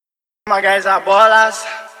my guys are ballers.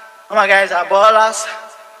 All my guys are ballers.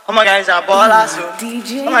 All my guys are ballers.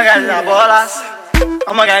 All my guys are ballers.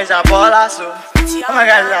 All my guys are ballers. All my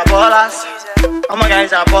guys are ballers. All my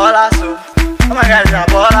guys are ballers. All my guys are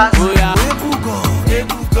ballers. Oh yeah.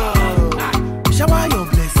 Shower your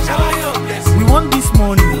blessing. We want this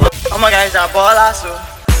money. All my guys are ballers.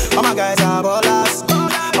 All my guys are ballers.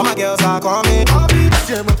 All my girls are coming.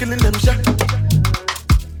 Yeah, I'm killing them shit.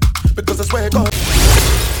 Because I swear God.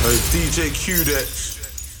 Hey, DJ Q-Dex,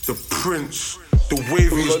 the Prince, the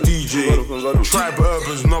waviest DJ, Tribe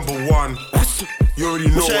Urban's #1. You already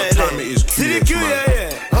know what time it is, Q-Dex, man.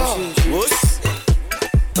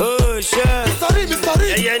 Oh, shit.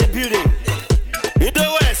 Mr. Yeah, in the building. In the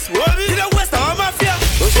West, what? In the West, I'm mafia.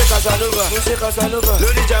 Ose Casanova,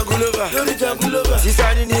 Lodi Jangulova,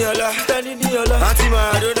 Sisani Niola, Anti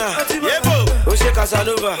Maradona, Yebo, Ose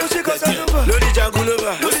Casanova, Lodi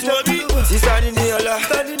Jangulova, Sisani Niola,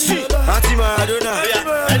 Anti Maradona.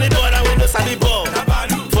 Anybody that win no Sally ball,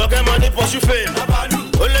 forget money, push you fame.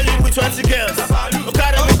 Only you with 20 girls.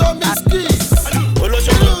 Okay, don't miss this.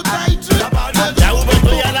 Olosho, Yawu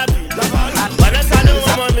Beto Yalabi, Vanessa no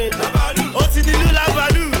mommy. Oti di lula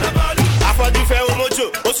balu, afọju fẹ́ omojo,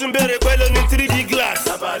 ó tún bẹ̀rẹ̀ pẹ̀lú ní 3D glass.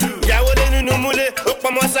 Ìyàwó lé nínú múlé, ó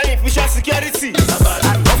pamọ́ sẹ́yìn fisher security.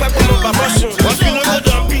 Wọ́n fẹ́ kó mọ bàbá sùn, wọ́n fi lóko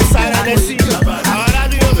dán bí sára lẹ́sí. Àwọn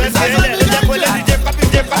aráàlú yóò fẹ́ sí ẹlẹ́, ló jẹ́ pẹ̀lú díje pápí.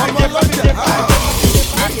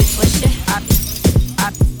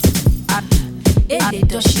 Èdè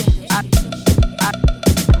dọ̀ṣẹ́,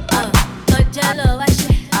 ọjà lọ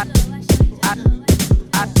wáṣẹ́.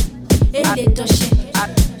 Èdè dọ̀ṣẹ́.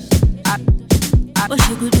 Ó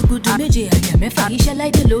ṣe gudugudu méje àyà mẹ́fà iṣẹ́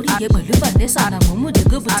láìdé lórí iye pẹ̀lú Vanessa ara mọ̀múdé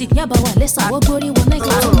go boutique yaba wà lẹ́sà wọ́n gbórí wọn náà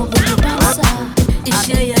kí tó mọ gbogbo báńsà.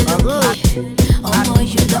 Iṣẹ́ yẹn lókè, ọmọ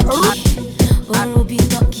yóò lọ́kì, oorun bí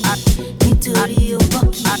tọ́kì, nítorí ó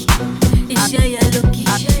bọ́kì. Iṣẹ́ yẹn lókè,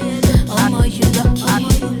 ọmọ yóò lọ́kì,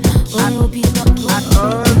 oorun bí tọ́kì,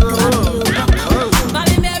 nítorí ó bọ́kì.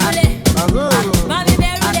 Mami mẹ́rùlẹ̀, mami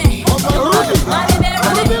mẹ́rùlẹ̀, mami mẹ́rùlẹ̀.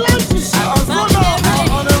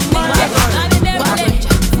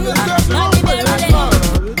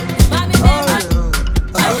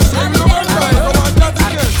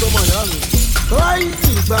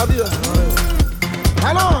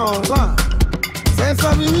 Hello, sense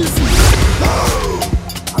of easy.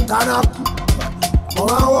 I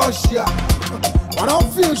don't wash ya. I don't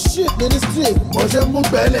feel shit in the street. But you move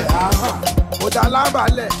belly. But I love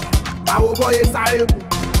ballet. I will boy is I.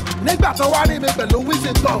 Nigga to one in the Louis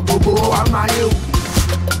talk. Go on my you.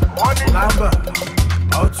 Lamba.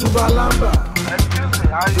 Otuba Lamba.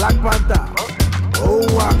 Black Panther. Oh,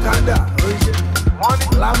 Wakanda.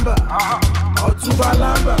 Lamba. Otuba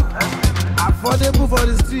Lamba. Affordable for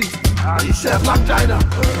the street. Iṣẹ́ Black China.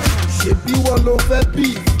 Ṣèbí wọn ló fẹ́ bí.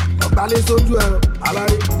 Ọ̀gbálẹ̀ sójú ẹ̀rọ.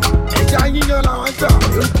 Àlàyé. Ẹja yíyan làwọn ń tà.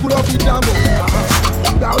 Èkúrọ́ fi dámọ̀.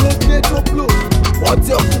 Ìgbà wo ló gbé tó blow? Wọ́n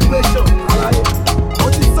ti occupation. Àlàyé. Mo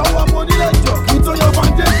ti sanwó ọmọ onílé jọ. Kí tó yọ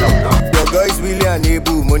foundation. Your girl is really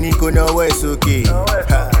unable, money go nowhere, it's okay.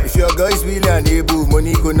 If your girl is really unable,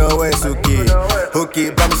 money go nowhere, it's okay. Okay,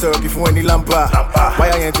 bam syrup if you want the lampa. Why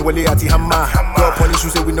I ain't to wale at the hammer? Go up on the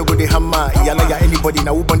shoes, say we no go the hammer. Yala ya anybody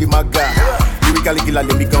now who on the maga. Lyrically killer,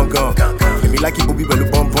 let me gun. Let me like it, booby belly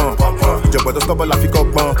bum. Ìjọba tó stop la fi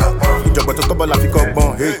kọ́gbọ́n. Ìjọba tó stop la fi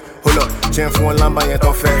kọ́gbọ́n. Hey, hold up, jẹ́ fún wọn lamba yẹn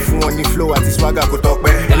tó fẹ́. Fún wọn ní flow àti swagger kò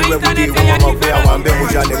tọ́pẹ́. Anywhere we dey, wọ́n mọ̀ pé àwọn àbẹ̀ mo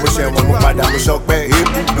jalè, mo ṣẹ̀ wọ́n mo padà, mo ṣọpẹ́. Hey,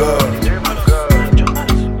 God.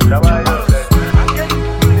 Shower your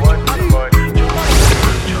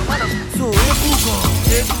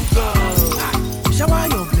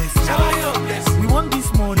blessing. We want this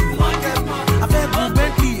money. I fẹ́ gun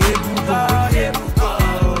Bentley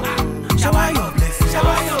Shower your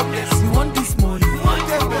blessing. We want this money.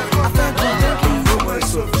 I fẹ́ gun Bentley. No more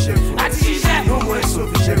insufficient. No more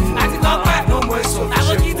insufficient. No more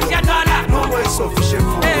insufficient. No more insufficient.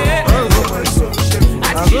 No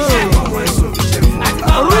more insufficient.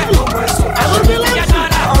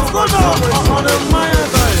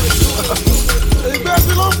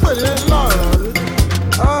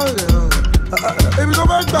 Ebi tó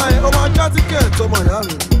fẹ́ gbà yẹn, ọmọ ajá tíkẹ̀tì ọmọ ìyá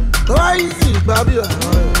mi. Ráìsì gbàbí ẹ̀.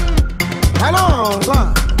 Hello,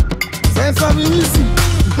 sense of easy.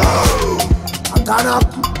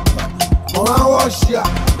 Àkànnàkù, ọmọ wash ya.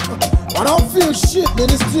 I don't feel shit in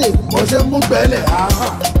the street. Mo ṣe mú gbẹ́lẹ̀.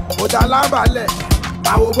 Mo dá lábàálẹ̀.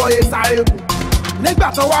 Báwo bọ́yé sáré mu? Nígbà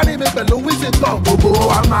tó wá ní mi pẹ̀lú wíṣìn tán, gbogbo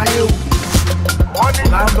wa máa yé wù.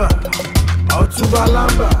 Lamba, Otuba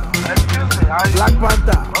Lamba, Black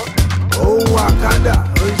Panther, oh Wakanda,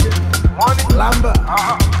 Lamba,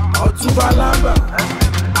 Otuba Lamba,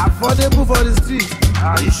 affordable for the street.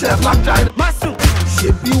 iṣẹ́ black china.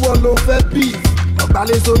 ṣèbí wọn ló fẹ́ bí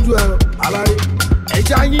ọ̀gbálẹ̀ sójú ẹ̀rọ aláyé.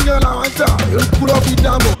 ẹja yíyan làwọn ń tà èkú lọ́ fi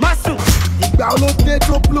dámọ̀. ìgbà olóde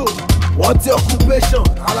tó blow wọ́n ti occupation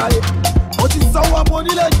aláyé. mo ti sanwó ọmọ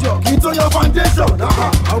onílé jọ kí n tó yan foundation.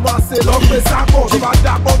 ọmọ àṣẹ lọ gbé sápò tó bá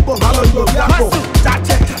dà pọ́npọ́n má lọ yọ bí àpò.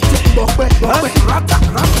 jájẹ́ gbọ̀pẹ́ rátà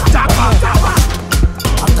jápa.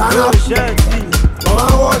 àkàrà ọ̀rọ̀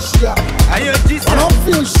àwọn ṣíà. I don't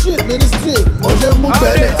feel shit in the street. Oje mú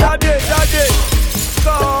bẹ́ẹ̀. Jáde.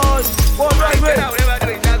 God, wọ́n bá gbé.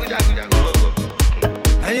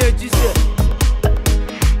 Ayé jíṣẹ́.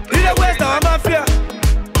 Ilé West àwọn mafia.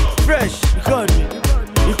 Fresh, you call me.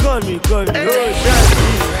 Oh,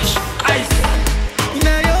 fresh. Ice.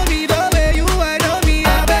 Naomi, the way you are, know me, I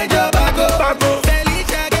beg your bago.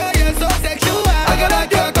 Felicia, girl, you're so sexual. I gotta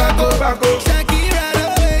your bago. Shakira, the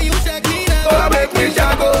way you Shakira. Oh, make me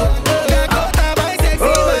shago. Dakota, my sexy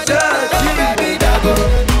Madonna. Baby, dago.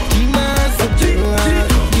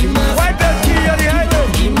 Wipe that key on the highway.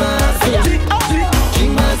 That's what the PJ.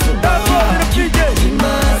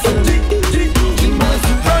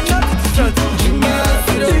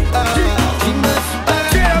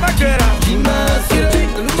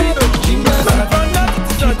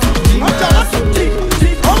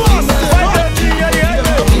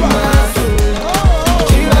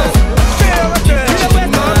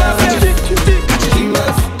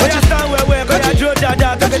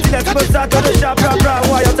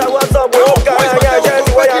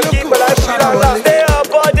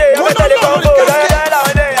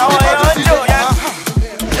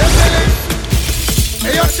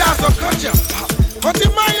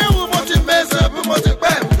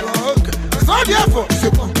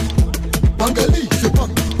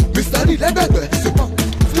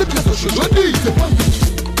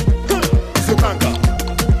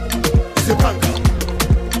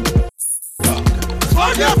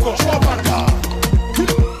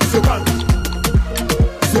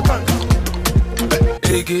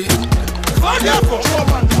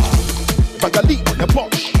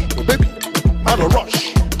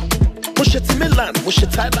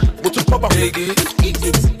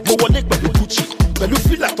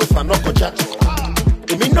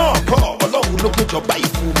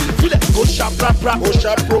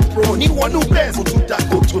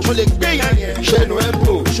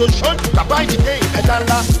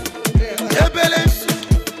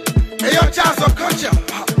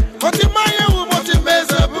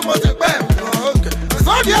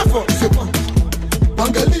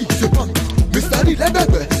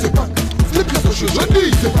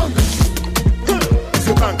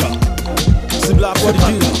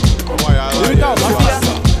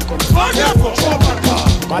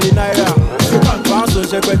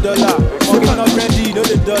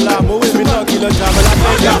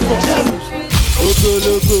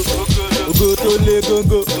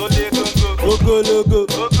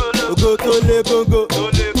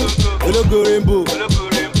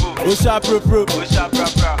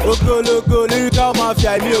 Ogologo, lyrical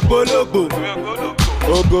mafia, mi ogologo.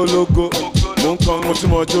 Ogologo, mo ń kan mo tún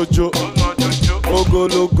mọ jojo.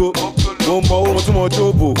 Ogologo, mo mọ owó mo tún mọ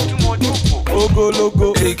jobo.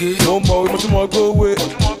 Ogologo, mo mọ owó mo tún mọ gowe.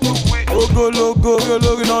 Ogologo,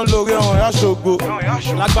 olórí náà lórí ọ̀hún ẹ̀yà ṣògo.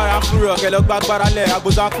 Lágbára fúrọ̀ kẹlẹ́ gbàgbára lẹ̀,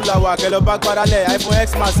 àgbòsá fúláwà kẹlẹ́ gbàgbára lẹ̀, iPhone X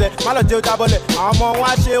máa ṣẹ, má lọ jẹ́ ó jábọ́lẹ̀. Àwọn ọmọ wọn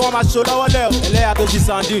á ṣe wọ́n máa ṣo lọ́wọ́ lẹ̀. Ẹlẹ́yà tó jí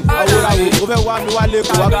sandin, àwòrán ó fẹ́ wá mi wá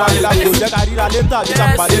lẹ́kọ̀ọ́, wá parí lágbo. Jẹ́ ká ríra létà bí ká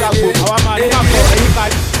pàdé lágbo. Àwa máa ní àpọ̀ ẹ̀yìn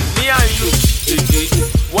kárí. Me and you,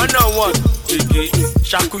 one on one,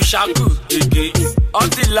 shaku shaku, all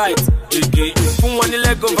the light, fún wọn ní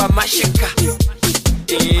leg over mashika,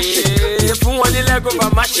 fún wọn ní leg over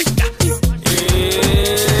mashika.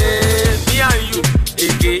 Me and you,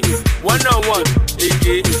 one on one,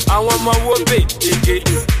 àwọn ọmọ wo bè,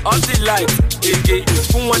 all the light,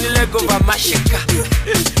 fún wọn ní leg over mashika,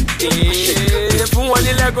 fún wọn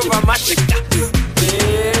ní leg over mashika.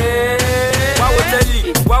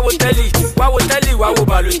 Wawo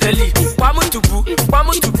Balotelli. Pamutubu,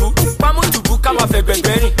 ká máa fẹ́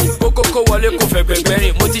gbẹ̀ngbẹ̀rìn. Kókókó wọlé kò fẹ́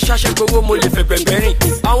gbẹ̀ngbẹ̀rìn. Mo ti ṣáṣẹ́ gbowó mo lè fẹ́ gbẹ̀ngbẹ̀rìn.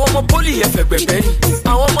 Àwọn ọmọ pólì yẹn fẹ́ gbẹ̀ngbẹ̀rìn.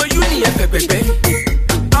 Àwọn ọmọ yúnì yẹn fẹ́ gbẹ̀ngbẹ̀rìn.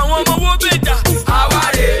 Àwọn ọmọ wo bèjà.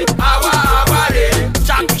 Àwárè,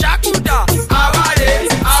 ṣàkúṣàkúdà. Àwárè.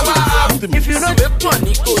 If you know the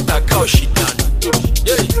money, go taka òṣìdá.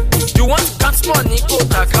 You want to count money, go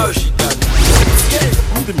taka òṣìdá.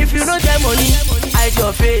 If you know the money, hide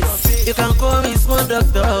your face. You can call me small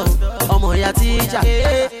doctor. Ọmọ ya teacher.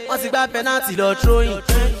 Wọ́n ti gba penalty lọ throwing.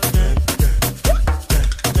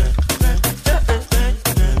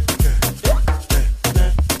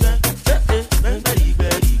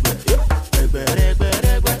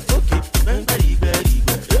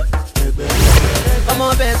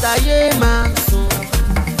 Táyé máa sùn,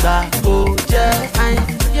 gbà kó jẹ́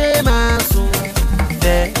ayé máa sùn.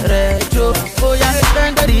 Bẹ̀rẹ̀ jó, bóyá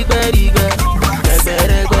gbẹ́ngbẹ́rìgbẹ́rìgbẹ́,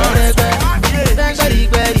 gbẹ̀gbẹ̀rẹ̀gbẹ̀rẹ̀gbẹ́,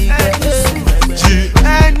 gbẹ́ngbẹ́rìgbẹ́rìgbẹ́.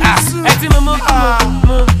 Ẹ ti mú.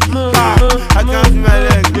 I can't feel my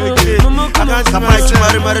leg,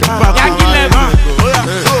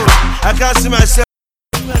 I can't see myself.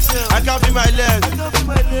 I can't feel my leg.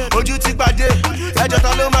 Ojú ti pàdé, ẹjọ́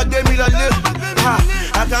ta ló máa gbé mi lọlé.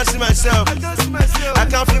 I can't see myself. I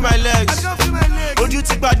can't feel my legs. Ojú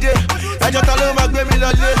ti pàdé, ẹjọ́ ta ló máa gbé mi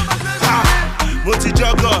lọlé. Mo ti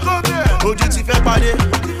jọgọ̀, ojú ti fẹ́ pàdé.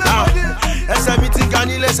 Ẹsẹ̀ mi ti ga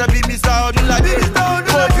nílé ẹsẹ̀ bíi Mr. Ọdúnládé.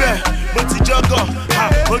 Mo bẹ̀, mo ti jọgọ̀,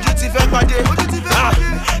 ojú ti fẹ́ pàdé.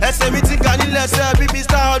 Ẹsẹ̀ mi ti ga nílé ẹsẹ̀ bíi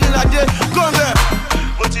Mr. Ọdúnládé. Go bẹ̀,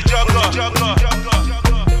 mo ti jọgọ̀.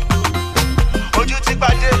 Ojú ti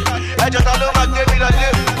pàdé, ẹjọ́ ta ló máa gbé mi lọlé.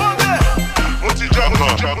 Mo ti jọgọ̀.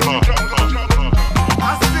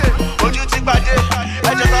 Ojú ti pàdé,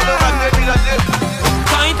 ẹjọ́ ta ló máa gbé mi lọlé.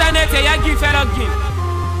 Sọ íńtánẹ́ẹ̀tì ẹ̀yà gí fẹ́ràn gí.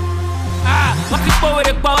 Wọ́n ti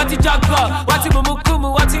pòwèrè pọ̀, wọ́n ti jọgọ̀, wọ́n ti mùmú kùmù,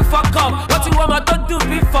 wọ́n ti fọ́kọ̀, wọ́n ti wọ́n ọmọ tó dùn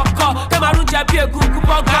bí fọ́kọ̀, kẹ́màrún jẹ bí egungun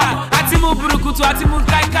bọ́gà. Àti mú burúkutu, àti mú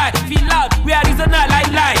káíkáí, feel loud, we Arizona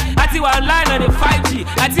láíláí. Àti wà online on the 5G,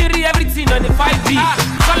 àti rí everything on the 5G.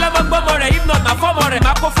 Kọ́lọ́mọ gbọ́mọ rẹ̀, if not na fọ́mọ rẹ̀,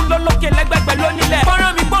 máa kó fún lólókè lẹ́gbẹ̀gbẹ̀ lónílẹ̀.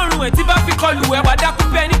 Fọ́nrán mi gbọ́rùn ẹ̀ tí bá fi kọlù ẹ̀, wà dákú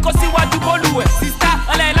bẹ́ẹ̀ ní kó síwájú bólú ẹ̀. Sista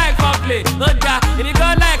ọlẹ́ láì complain, ó da, èmi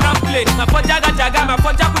gan láì complain. Màá fọ́ jágajàga, màá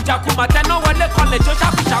fọ́ jákujàku, màá tẹná wọlé kọlẹ̀ jó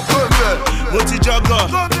ṣàkúṣàkú. Mo ti jọgọ̀,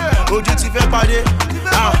 ojú ti fẹ́ pàdé.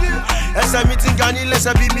 Ẹsẹ̀ mi ti ga nílé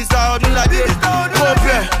ẹsẹ̀ bíi Mr. Ọdúnládé. Mo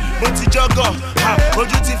bẹ̀, mo ti jọgọ̀,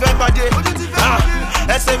 ojú ti fẹ́ pàdé.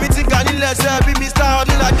 Ẹsẹ̀ mi ti ga nílé ẹsẹ̀ bíi Mr.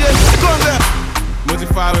 Ọdúnládé. Go bẹ̀. Mo ti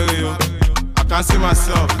fa rere o, I can't see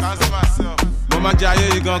myself. Mo ma jẹ ayé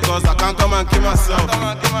yìí gan cause I can't come and kill myself.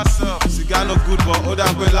 Cigar no good but hold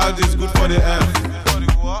on, pé loud is good for the health.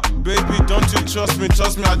 Baby, don't you trust me,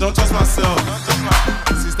 I don't trust myself.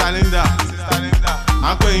 Sister Linda,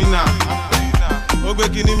 I'm paying now. Ó gbé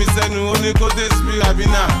kíní mi sẹ́nu, ó ní kó tẹ́ sí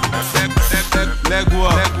àbínà. Leg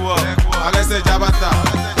walk, alẹ́sẹ̀ jabata.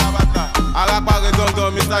 Alápàrẹ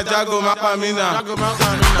gangan, Mr. Jago má pa mí nà.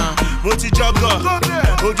 Mo ti jọgọ̀,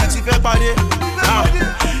 ojú ti fẹ́ pàdé.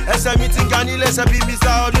 Ẹsẹ̀ mi ti ga nílé ẹsẹ̀ bíi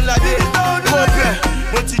Mr. Ọdúnládé. Mo bẹ̀,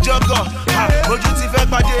 mo ti jọgọ̀, ojú ti fẹ́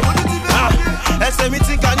pàdé. Ẹsẹ̀ mi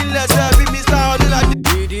ti ga nílé ẹsẹ̀ bíi Mr. Ọdúnládé.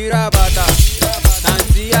 Ìdíra bàtà,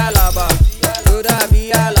 tàǹtí àlàbà, tó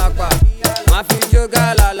dàbí àlàpà, máa fi jó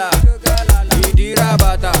gàlàlà. Ìdíra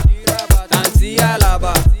bàtà, tàǹtí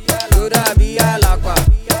àlàbà, tó dàbí àlàpà,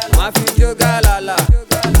 máa fi jó gàlàlà.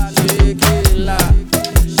 Ṣékìlá,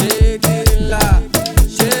 ṣékìlá,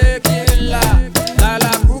 ṣékìlá,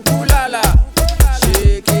 lálá kúkú lálá.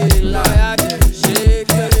 Ṣékìlá,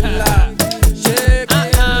 ṣékìlá,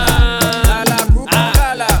 ṣékìlá, lálá kúkú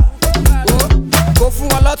lálá. Kò fún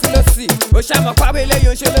wọn lọ́tún lọ́sì, ó ṣàmọ̀ pàwé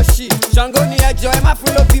lẹ́yìn oṣù lọ́sì. Ṣàngó ni ẹjọ́ ẹ má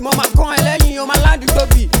fún lóbi, mo máa kán ẹ lẹ́yìn o máa ládùúgbò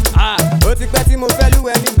bì. Ó ti pẹ́ tí mo fẹ́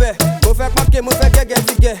lúwẹ̀ níbẹ̀, mo fẹ́ pọ́nkẹ́ mo fẹ́ gẹ́gẹ́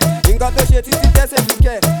ti gẹ̀. Nǹkan tó ṣe títí tẹ́sẹ̀ fi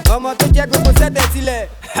kẹ̀, ọmọ tó jẹ́ gbogbo sẹ́tẹ̀ sílẹ̀.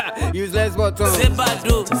 Useless button,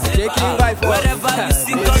 shaking by force.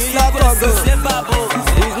 Èmi lọ́kọ̀ go,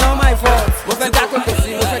 it's not my fault. Mo fẹ́ jákò kò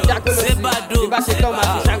sí, mo fẹ́ jákò lọ sí. Bí bá ṣe tán máa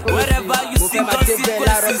fi ṣàǹkó lọ sí. Mo fẹ́ máa dé bẹ́ẹ̀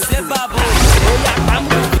láàárọ̀ sí. Ó yà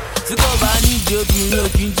pamọ́. Tí kò bá nídìí obìnrin ò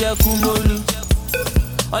kí ń jẹ́ kú mólú.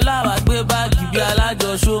 Ọláwà gbé báàgì bí alájọ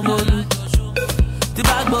Ṣómólú. Tí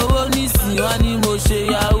bá gbowó nísìnyí wọ́n ní mo ṣe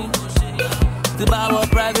yahoo. Tí bá wọ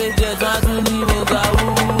private jet wọ́n tún ní mo ga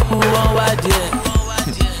wúwú. Wọ́n wá díẹ̀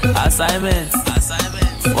assignment.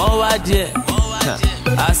 Wọ́n wá díẹ̀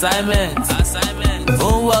assignment. Ó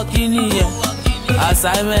ń wọ kí nìyẹn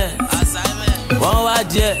assignment. Wọ́n wá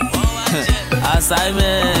díẹ̀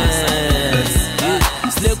assignment.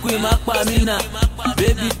 Slay queen má pa mí nà,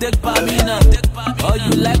 baby take pa mí nà. Or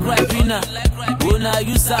you like Ribena, oh na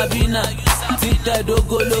you Sabina. Fitted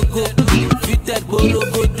ogologo, fitted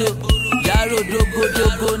bologodo. Yaro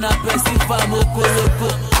dogodogo, na person fam okoloko.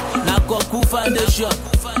 Na Koku Foundation,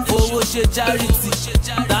 fowó ṣe charity.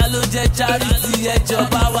 Ta ló jẹ́ charity,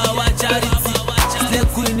 ẹjọba wa wá charity. Slay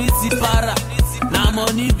queen ní ti para, na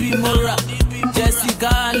money bí mora. Jessica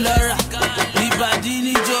and Laura, ìbàdí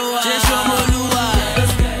ní Jowa. Ṣé Ṣómolúwa,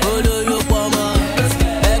 olóyò pọ̀ mọ́.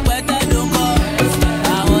 Ẹgbẹ́tẹ̀ ló kọ́,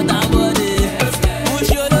 àwọn tábọ̀dé. Mú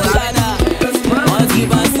ṣe olóṣàdá, wọ́n ti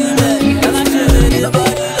bá síbẹ̀. Ẹ má ṣe wèrè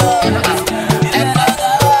bọ́dí lọ.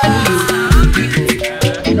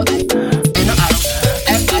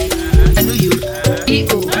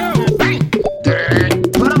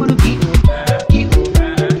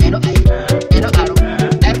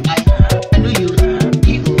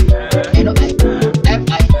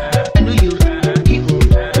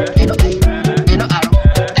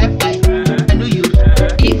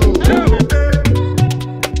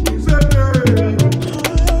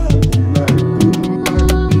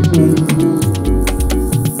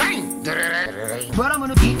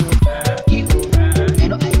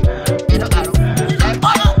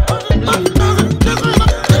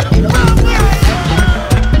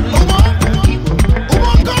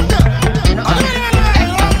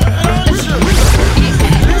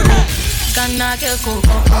 girls go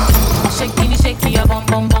bum bum bum. Shake your bum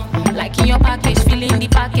bum bum. Like in your package, feeling the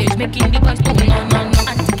package, making the boys do no no no.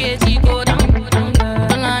 Auntie KG go down,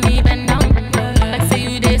 don't let me bend down. Like say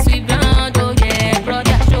you dey sweep round, oh yeah, bro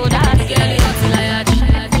that show that girl hot like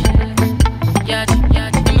yachi.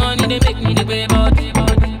 The money they make me the way body.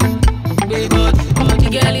 The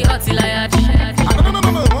girl hot like yachi.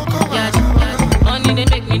 Money they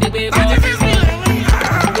make me the way body.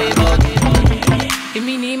 Give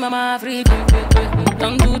me need mama Africa,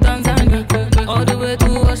 down to Tanzania, all the way to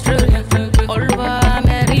Australia, all over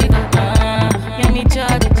America. Yeah, me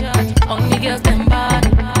charge, only girls them bad,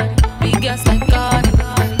 big girls like God,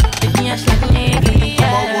 big girls like Nigga.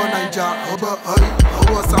 Owo Naija,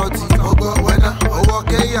 Owo Saudi, Owo Wena, Owo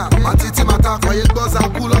Kenya, Matiti Mata, Koye Gboza,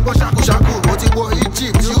 Kulo Gbo Shaku Shaku, Oti wo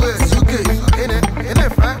Egypt, US, UK, in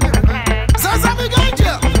it, fine. Zaza mi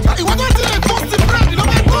ganja, iwo to ti post the brand, you know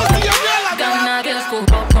me post the umbrella. Ghana girls go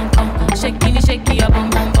bum bum bum, shake your bum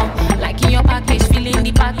bum bum. Like in your package, feeling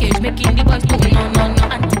the package, making the boys do no no no.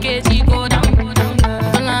 Auntie KG go down,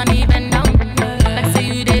 don't let me bend down. Like say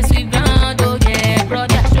you dey sweep round, oh yeah, bro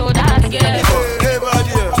that show that girl.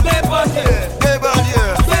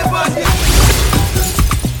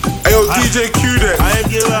 Hey yo, DJ Q-Dex. I ain't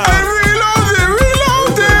give up. Hey, reload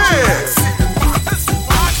it.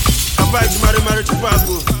 Apache Mari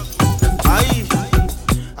Chupaco.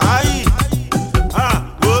 Aye.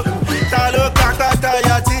 Talo kakata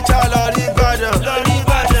ya teacher lori Ibadan.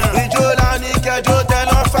 Ijo lani kejo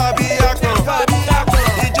telo Fabi Akon.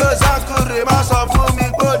 Ijo Zakure ma sọ fún mi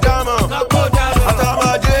kó dámọ̀.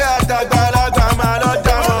 Àtọmọdé àtàgbàlagbà máa lọ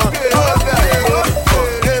dámọ̀.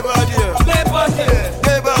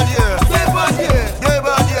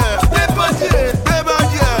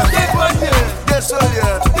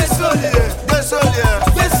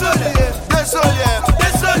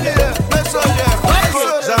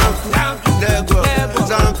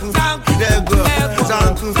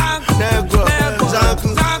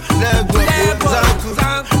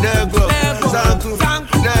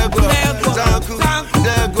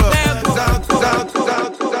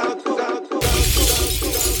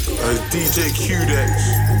 DJ Q-Dex,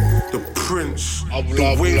 the Prince, the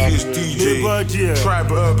waviest DJ,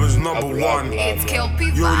 Tribe Urban's #1. It's Kill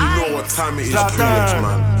People. You already know what time it is, Q-Dex,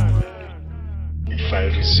 man. If I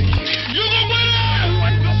receive.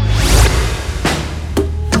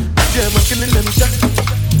 Yeah, I'm killing them shot.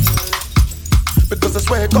 Because I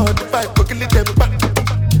swear God, if I go killing them back.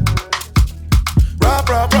 Rah,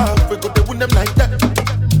 we go to win them like that.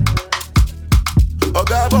 Oh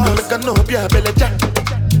God, boy, make a no be a belly jack.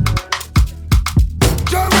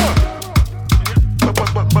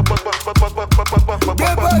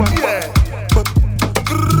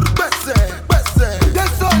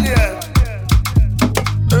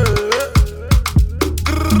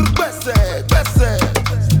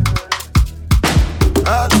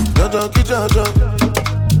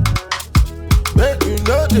 Make you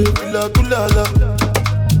know they feel like kulala.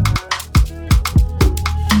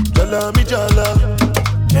 Jala mi jala.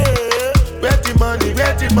 Where the money,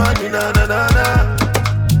 na na na na.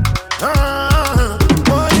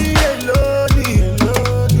 Money alone.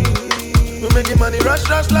 We making money rush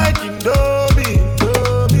like Indomie.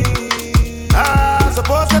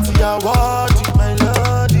 Suppose that you are worthy, my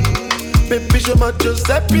lordy. Baby, show my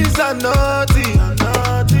Giuseppe's a naughty.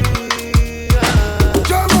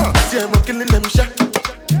 See, I'm killing them shot.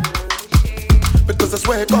 Because I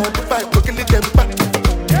swear God, if I go killing them back.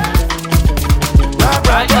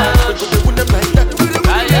 Because they them like that.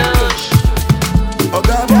 Oh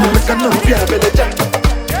God, I cannot be a better jack.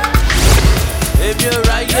 If you're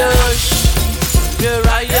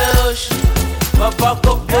Rayosh, Papa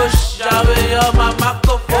go push, Jawe your mama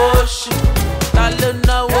go push.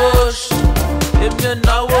 Talena wash, if you're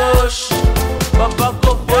not wash, Papa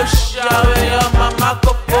go push, Jawe your mama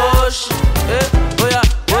go push. Oh yeah,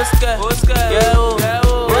 what's that? Yeah, what's that? Yeah,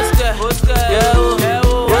 what's that? Yeah,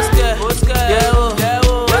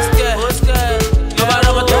 what's that? Nobody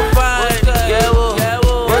want to find. Yeah,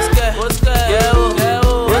 what's that? Yeah,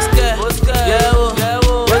 what's that? Yeah,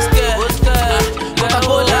 what's that?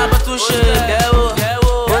 Coca-Cola batushe. Yeah,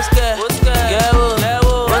 what's that? Yeah,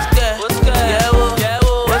 what's that? Yeah,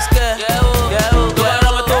 what's that? Nobody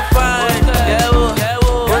want to find. Yeah,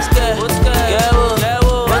 what's that? Yeah,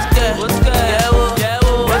 what's that?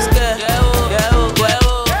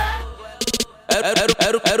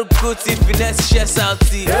 Erukuti finesse chest out.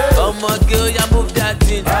 Oh my girl, you move that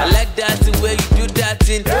thing. I like that thing where you do that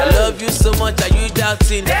thing. I love you so much, are you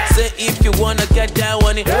doubting? Say if you wanna get that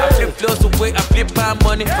one, I flip flows away, I flip my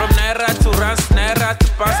money. From Naira to Rans, Naira start to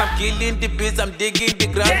pass, I'm killing the beats, I'm digging the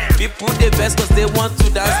ground. People they best cause they want to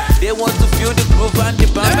dance. They want to feel the groove and the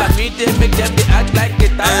bounce. I mean they make them they act like they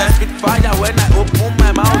dance. I spit fire when I open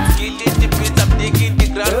my mouth. Killing the beats, I'm digging the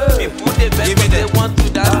ground. People they best cause they want to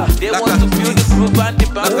dance. They want to feel the groove and the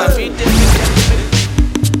bounce. I mean they make them.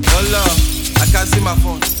 Oh Lord, I can't see my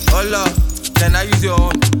phone. Oh Lord, can I use your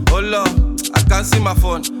own? Oh Lord, I can't see my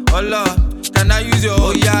phone. Oh Lord, can I use your own?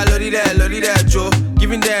 Oh yeah, lordy there, Joe.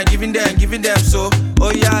 Giving them so. Oh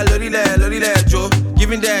yeah, lordy there, Joe.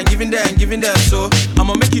 Giving them so.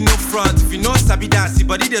 I'ma make you no front. If you know sabi dance,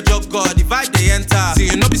 body they drop God, the vibe they enter. See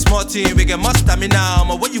you know be small team, we get more stamina.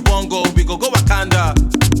 I'ma where you want go, we go Wakanda.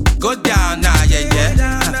 Go down now, yeah.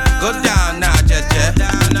 Go down now, yeah.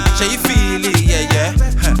 Shall you feel it, yeah.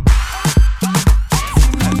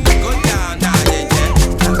 Go down now, yeah.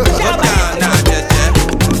 Go down now, yeah.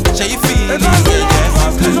 Shall you feel it, yeah.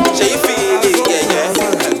 Shall you feel it, yeah.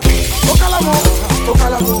 Okalamo.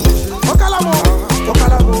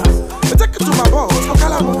 Take it to my balls,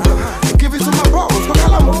 Okalamo. Give it to my balls,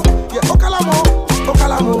 Okalamo. Yeah, Okalamo.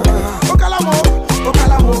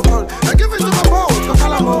 I give it to my balls,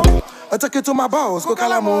 Okalamo. I take it to my balls,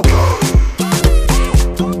 Okalamo.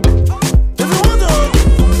 If you want to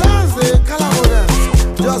dance the Kalamo dance,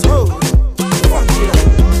 just hold. Funk it up,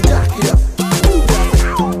 jack it up, move that thing,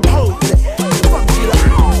 hold it, funk it up,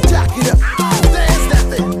 jack it up, dance that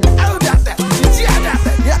thing, hold that thing, yeah that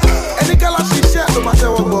thing, yeah. Any color she share, no matter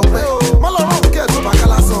what go play. Maloro get to my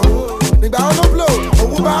color song. Nigga on the blow,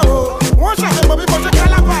 owu baro. One shot me baby but you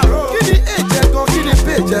calaparo. Kini age gon, kini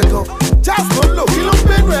page gon. Just go low, kilo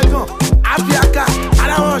penu gon. Abiaka,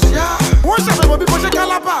 ara won sha. One shot me baby but you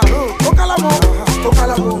calaparo. Okalamo.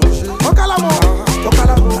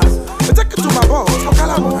 Take it to my balls,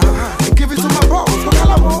 Okalamo. Give it to my balls,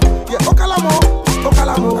 Okalamo. Yeah, Okalamo.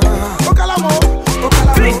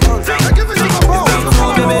 I give it to my balls,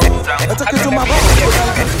 I take it to my balls.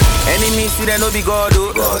 Enemies see they no be God,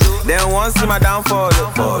 oh. They won't see my downfall,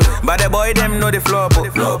 oh. But the boy them know the flop,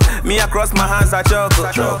 oh. Me across my hands I choke,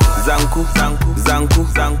 oh. Zanku.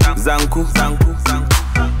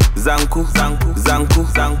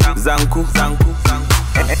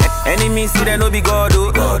 Enemies see they no be God,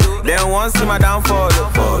 oh. They won't see my downfall,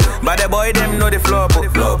 oh. But the boy them know the flop,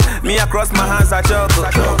 oh. Me across my hands I choke,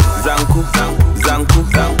 oh. Zanku.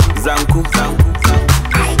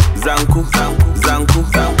 Shut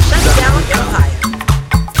down Empire.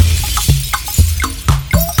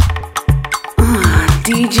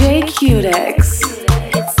 DJ Cutex.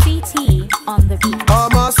 It's CT on the beat.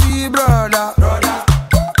 I'm a see brother.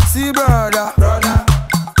 See brother.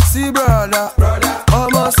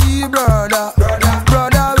 I'm a see brother.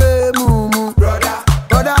 Brother we mumu.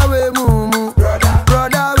 Brother we mumu.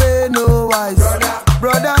 Brother we no wise.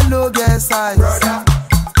 Brother no get size.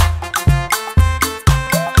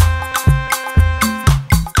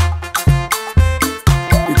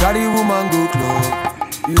 You carry woman go club.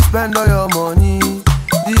 You spend all your money.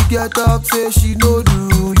 The girl talk say she no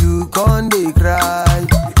do. You can't dey cry. You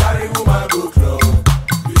carry woman go club.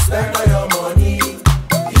 You spend all your money.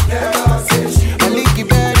 The girl talk say she no do.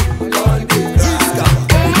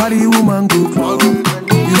 You carry woman go club.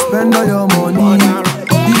 You spend all your money.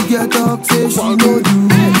 The girl talk say she no do.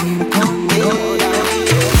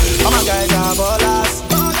 All my guys are ballers.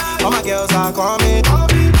 All my girls are coming.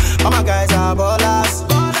 All my guys are ballers.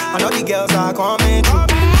 I know the girls are coming.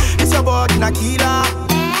 It's your body, Nakila.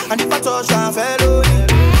 And if I touch my felony,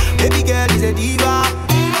 baby girl is a diva.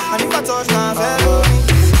 And if I touch my felony,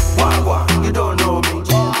 wah, you don't know me.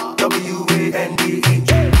 W-A-N-D-E.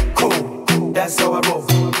 Cool, that's how I roll.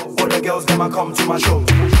 All the girls, them I come to my show.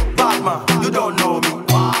 Batman, you don't know me.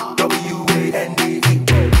 W-A-N-D-E.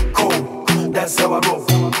 Cool, that's how I roll.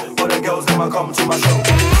 All the girls, them I come to my show.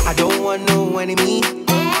 I don't want no enemy.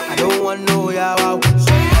 I don't want no yawa.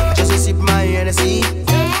 Just to sip my Hennessy.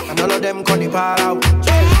 And all of them call the power out.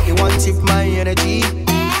 They want tip my energy.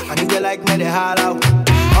 And if they like me, they holler out.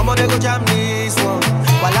 I'ma they go jam this one.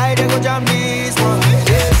 While I they go jam this one.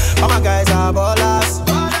 Yeah. All my guys are ballers.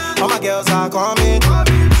 All my girls are coming.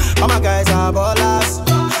 All my guys are ballers.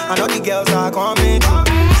 I know the girls are coming.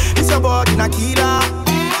 It's your body, Nakila.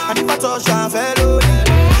 And if I touch your felony,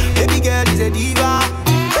 baby girl is a diva.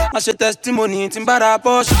 I say testimony, Timbara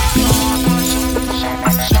Posh.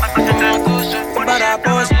 Timbara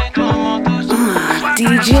Posh.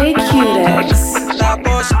 DJ Cutex.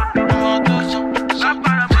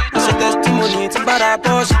 I say testimony, Timbara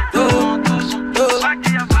Posh.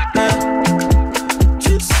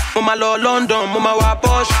 Mama lo London, mama wa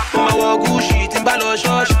Posh. Mama wa Gucci, Timbalo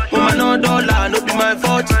Shosh. Mama no dollar, no be my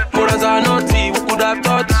fault. Moras are naughty, who could have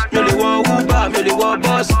thought? Me le wa Uber, me le wa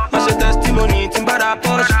boss. I say testimony, Timbara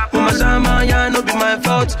posh. Mama Sama, yeah, no be my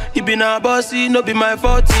fault. You been a bossy, no be my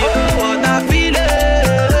fault. Oh, what I feel it.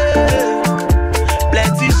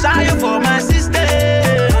 Plenty shy for my sister.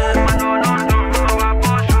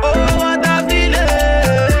 Oh, what I feel it.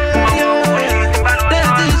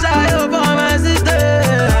 Plenty shy for my sister.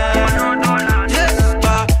 Yes,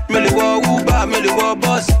 pa, me le wo uba, me le wo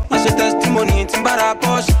boss. I say testimony, timbara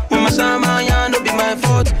posh. Mama Sama, yeah, no be my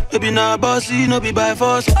fault. You be na bossy, no be by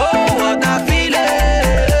force. Oh, what I feel it.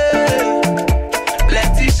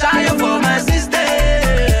 Plenty shy for my sister.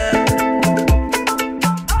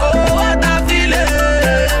 Oh, what I feel it.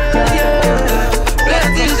 Yeah.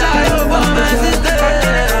 Plenty shy for my sister.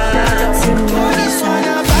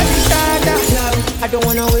 I don't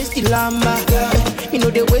wanna waste the lamba. You know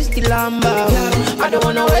they waste the lamba. I don't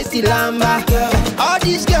wanna waste the lamba. All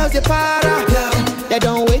these girls they para. They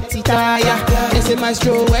don't wait to tire. They say my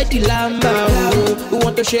stroll wet the lamba. We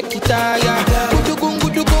want to shake it tire. Gudu gungu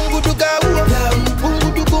du gungu du ga.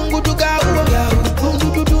 Gungu du gungu du ga. Gungu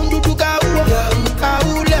du gungu du ga.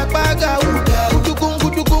 Kau le pa ga. Gudu gungu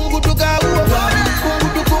du gungu du ga. Gungu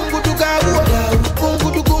du gungu du ga. Gungu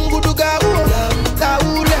du gungu du ga.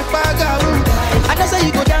 Kau le pa ga. I know say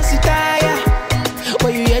you go dance it tire.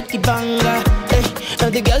 When you hit the banger,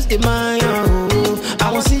 and the girls demand. I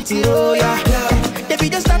want city roll ya. If you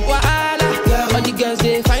just stop wahala, all the girls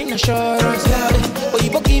they find assurance. Oh, you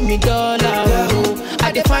both give me dollar.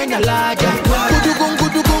 I dey find a larger. Gudu gungu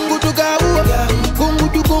du gungu du ga. Gungu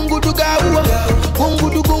du gungu du ga. Gungu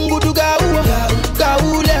du gungu du ga.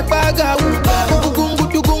 Gau le pa ga. Gungu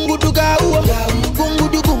du gungu du ga. Gungu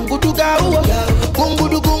du gungu du ga. Gungu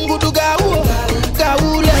du gungu du ga.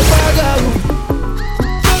 Gau le pa ga.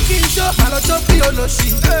 Talking show, I love chop you no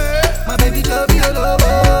shit. My baby love you love.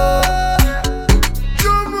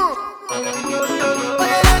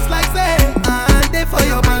 For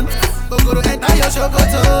your man, go to enter your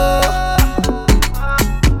shokoto.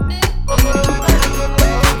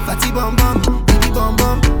 Fatty bum bum, baby bum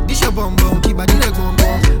bum, dish your bum bum, keep body leg bum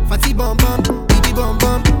bum. Fatty bum bum, baby bum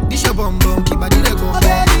bum, dish your bum bum, keep body leg bum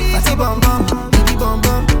bum. Fatty bum bum, baby bum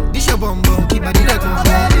bum, dish your bum bum, keep body leg bum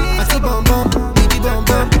bum. Fatty bum bum, baby bum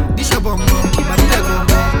bum, dish your bum bum, keep body leg bum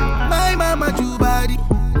bum. My mama do body,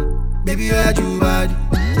 baby you are do body.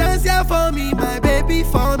 Dance here for me, my baby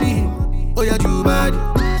for me. Oh yeah, do body.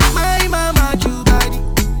 My mama do body.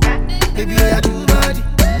 Baby, oh yeah, do body.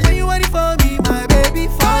 When you want it for me, my baby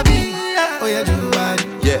for me. Oh yeah, do body.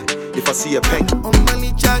 Yeah, if I see a pen. On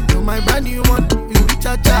my chat, you're my brand new one. You be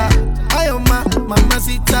cha-cha. I am mama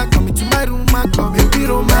sita. Come into my room, come baby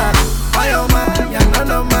Roma. I am yeah,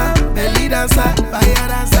 none of my belly dancer, fire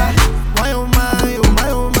dancer. Why am I,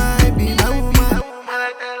 be my woman.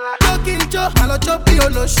 Talking chop, I love chop you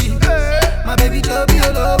no shit. My baby chop you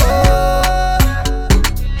no.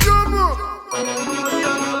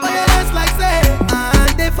 Oh yeah, that's like say,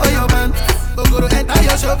 and they for your man. Go to enter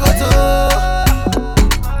your shokoto.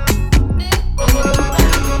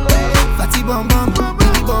 Fatty bum bum,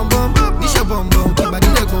 baby bum bum, dish your bum bum, keep body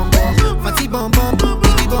leg bum bum. Fatty bum bum,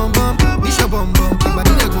 baby bum bum, dish your bum bum, keep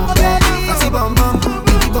body leg bum bum. Fatty bum bum,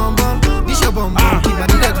 baby bum bum, dish your bum bum, keep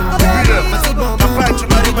body leg bum bum. Fatty bum bum,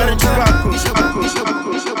 baby bum bum, dish your bum bum.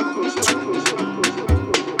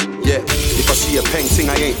 Yeah, if I see a painting,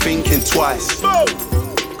 I ain't thinking twice.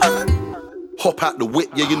 Hop out the whip,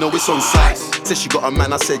 yeah, you know it's on sight. Said she got a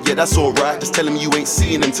man, I said, yeah, that's alright. Just tell him you ain't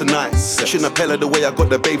seeing him tonight. Shouldn't have the way I got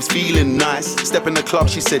the babes feeling nice. Step in the club,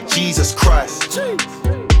 she said, Jesus Christ.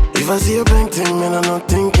 If I see a painting, man, I'm not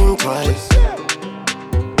thinking twice.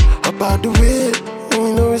 Hop out the whip, and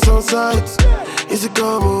you know it's on sight. Easy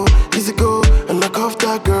come, easy go, and knock off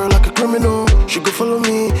that girl like a criminal. She go follow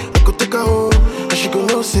me, I go take her home, and she go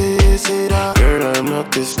no say that. Girl, I'm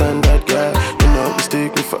not this standard guy. Do not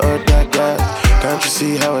mistake me for a that guy. Can't you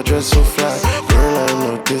see how I dress so fly? Girl, I'm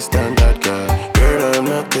not this standard guy. Girl, I'm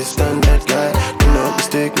not this standard guy. Do not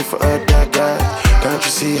mistake me for a that guy. Can't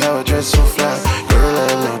you see how I dress so fly? Girl,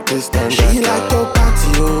 I'm not this standard guy. She like to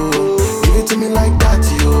party, yo. Give it to me like that,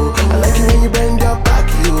 yo. I like it when you bend your back,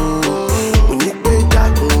 yo.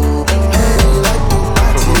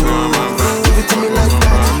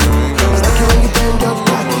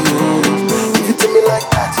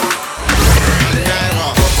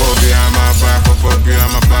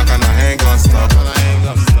 And I ain't gonna stop.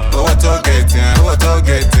 Oh, what to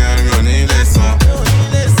get, yeah, you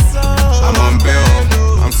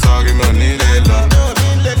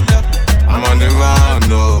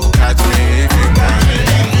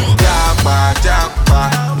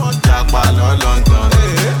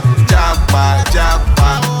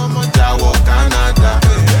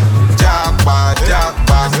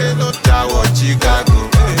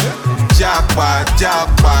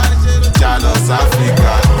apá, já lọ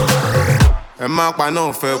Áfíríkà. Ẹ má pa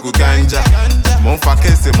náà fẹ́ kú ganja. Mo ń fa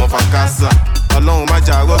kése, mo ń fa kásá. Ọlọ́run má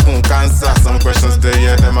jà rọ́gùn cancer. Some questions they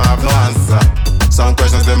hear, them I have no answer. Some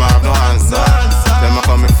questions them I have no answer. Them are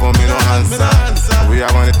coming for me, no answer. We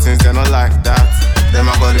are one of the things they not like that. Them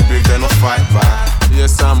I got the big, they no fight back.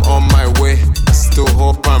 Yes, I'm on my way. I still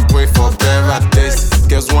hope and pray for better days.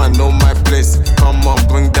 Girls wanna know my place. Come on,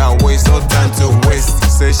 bring that waist, no time to waste.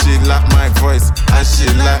 Say she like my voice and she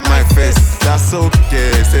like my face. That's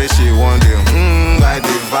okay. Say she want it. Like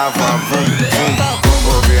the vibe,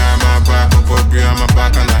 Popo behind my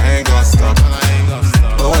back, and I ain't gonna stop.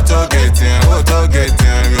 Oh, to get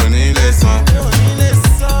in, you need listen.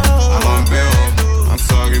 I'm on bail, I'm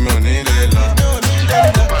sorry, you need it.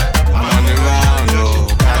 I'm on the round, yo.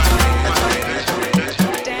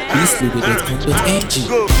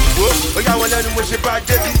 Go, oya wọn lẹ́nu mo ṣe bá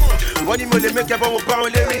débi. Wọ́n ní mo lè mẹ́kẹ́ bọ́ mo bá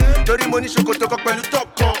wọn lérí. Torí mo ní ṣòkòtò kan pẹ̀lú top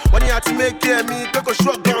kan. Wọ́n ní àti mẹ́kẹ́ mi pé kò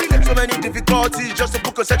ṣọ́ gan. So many difficulties just to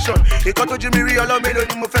book a section. Nǹkan tó jú mi rí ọlọ́mẹ́lò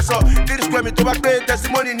ni mo fẹ́ sọ. 3 square mi tó bá gbé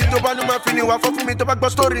testimony ni tó bá ló máa fi ni wà fọ́ fún mi tó bá gbọ́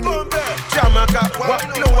story mi. Ṣé àmàkà wá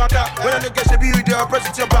kí ló ń wá ká? Wọ́n náà lè gẹ̀ ṣe bí ìdè ọ̀pẹ́sì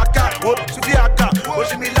tí ó bá ká. Wo Sufi Aka,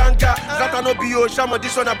 Oshimilanga, Zatano Bio, Shamo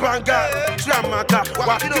Disona Banga. Ṣé àmàkà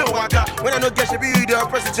wá kí ló ń wá ká? Wọ́n náà lè gẹ̀ ṣe bí ìdè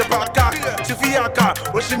ọ̀pẹ́sì tí ó bá ká. Sufi Aka,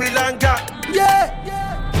 Oshimilanga. Yeah,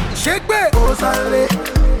 shake me. Osale,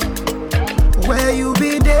 where you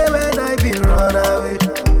be there when I been run away?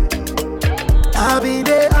 I been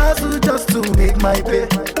there hustle just to make my pay.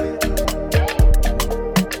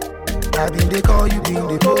 I been they call you, been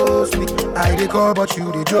they post me. I they call but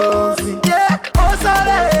you they trust me. Yeah,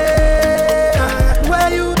 Osale, where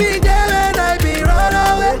you be there when I been run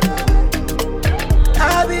away?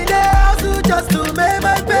 I been there hustle just to make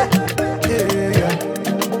my pay. Yeah.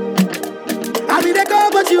 I mean they call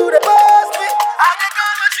but you they post me. I they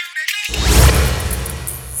call but you they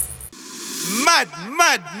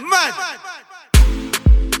Mad.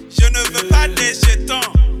 Je ne veux pas des jetons.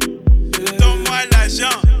 Donne-moi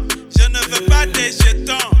l'argent. Je ne veux pas des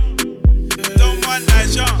jetons. Donne-moi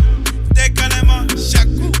l'argent. Décalez-moi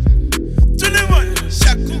chaque coup. Tout le monde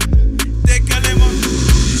chaque coup. Décalez-moi.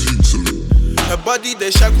 Her body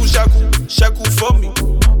they shaku for me.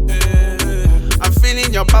 I'm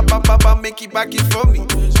feeling your papa, make it back it for me.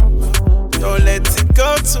 Don't let it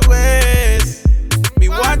go to waste. Me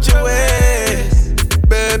want your ways,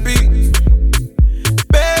 baby.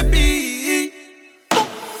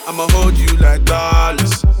 I'ma hold you like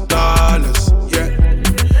dollars, yeah.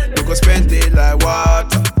 We gon' spend it like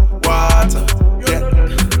water, yeah.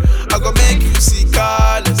 I gon' make you see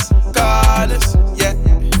colors, yeah.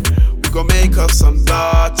 We gon' make up some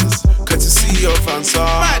daughters, cause you see your fans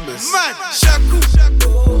Mad. Shaku.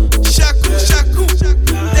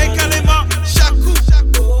 Décalez-moi, shaku.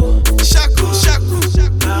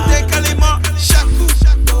 Décalez-moi, shaku.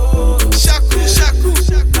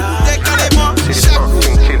 Décalez-moi, shaku.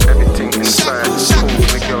 Everything inside,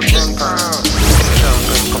 baby girl, just time.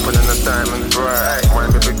 Champagne popping and a diamond bright. My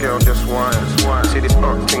baby girl, just wine. See this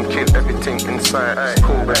thing, kill everything inside.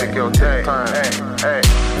 Cool, baby girl, take time. Hey.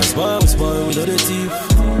 We spoil, we know the thief.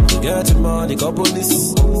 We get the money, couple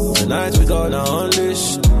this. Tonight we gonna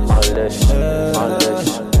unleash.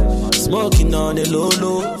 Smoking on the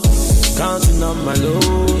low, counting on my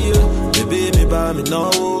low. Yeah. Baby, me buy me no.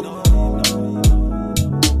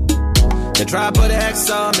 They try put the X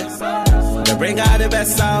on me. They bring out the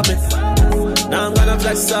best of me. Now I'm gonna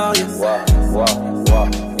flex on you.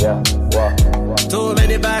 Too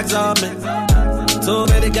many bags on me. Too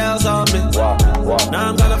many girls on me. Now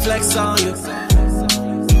I'm gonna flex on you.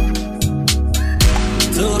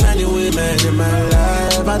 Too many women in my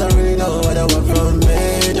life. I don't really know what they want from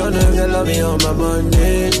me. Don't know if they love me on my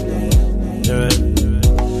money.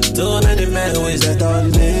 Too many men who is that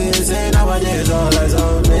on me. Say nowadays all eyes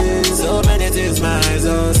on me. So many things my eyes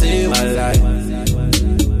don't see my life.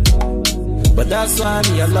 But that's why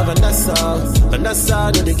me I love Vanessa.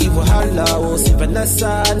 Vanessa, do they give her holla. Oh, see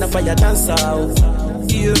Vanessa, na fire dancer.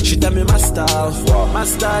 You, she tell me master,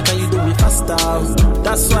 can you do me faster?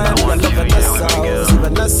 That's why me I love Vanessa. See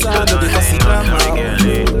Vanessa, do they fussy grandma.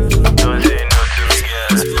 Don't say no to me,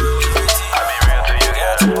 girl. I be real to you,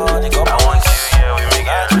 girl. I want you, yeah, with me,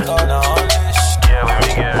 girl. Yeah, with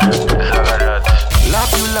me, girl.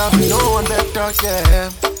 Love you, no one better, yeah.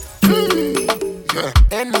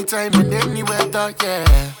 Anytime and anywhere, yeah.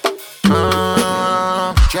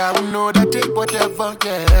 Yeah, we know that take whatever,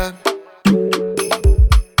 yeah.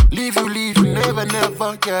 Leave you, never,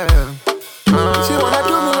 yeah. She wanna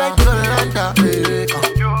do me like Yolanda,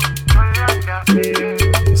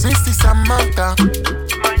 Sister Samantha,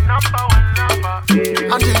 my number one lover.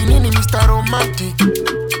 Angelina, Mr. Romantic.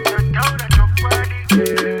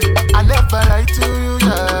 I never lie to you,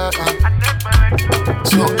 yeah.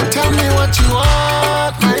 So tell me what you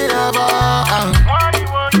want, my lover. What you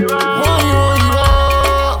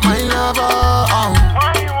want, my lover.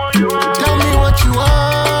 Tell me what you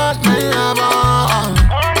want, my lover.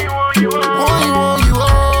 What you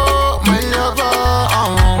want, my lover.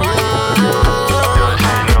 Don't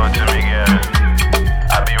say no to me, girl.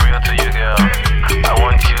 I'll be real to you, girl. I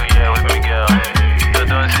want you, yeah, with me, girl. So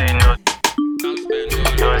don't say no.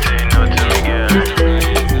 Don't say no to me, girl.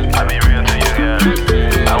 I'll be real to you, girl.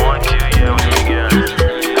 I want you, yeah, with me, girl.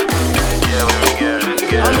 Yeah, with me, girl.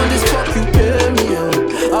 I'm on this fuck you pay me, yo.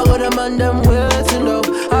 I got a man them waiting, though.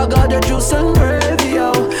 I got the juice and gravy,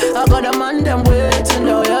 yo. I got a man them waiting,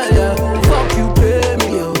 though, yeah. Fuck you pay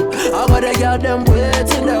me, yo. I got a girl them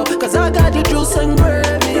waiting, though. Cause I got the juice and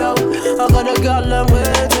gravy, yo. I got a girl them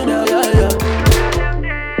waiting, though, yeah.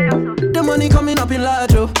 The money coming up in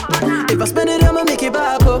large, yo. If I spend it, I'ma make it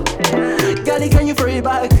back, oh. Girlie, can you free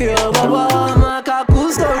back, yo, baba? I'm a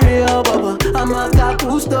kaku story, yo, baba. I'm a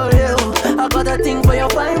kaku story, yo. I got a thing for your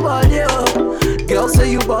fine body, yo. Girl,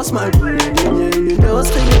 say you boss my brain, you know,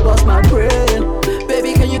 still you boss my brain.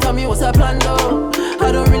 Baby, can you tell me what's the plan, though?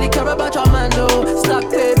 I don't really care about your man, though. Stack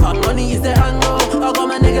paper, money is the angle. I got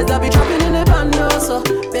my niggas that be trapping in the bando, so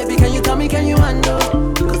baby, can you tell me, can you handle?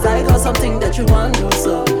 Cause I got something that you want, though,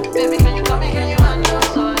 so baby, can you tell me, can you handle?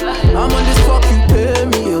 So, yeah. I'm on this fuck you pay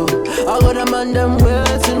me, yo. I got a man them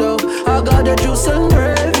waiting, though. I got the juice and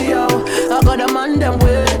gravy, yo. I got a man them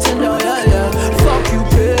waiting, though, yeah. Fuck you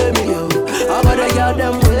pay me, yo. I got a girl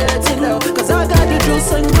them waiting, though. Cause I got the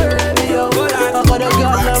juice and gravy, yo. I got a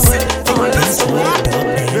girl them waiting.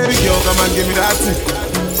 Baby girl, come and give me that thing.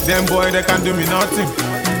 Them boy, they can't do me nothing.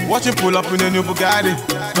 Watch you pull up in a new Bugatti.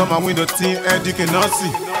 Got my window team, head you cannot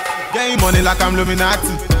see. Getting money like I'm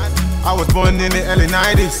Illuminati. I was born in the early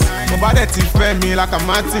 90s. My body team fed me like a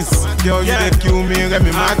mantis. Girl, you they kill me, let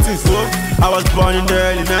me mantis. I was born in the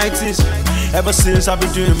early 90s. Ever since I've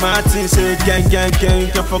been doing my thing. Say gang, gang, gang,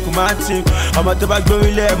 you can fuck with my team. I'm at the back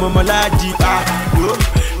going there, mama ladi.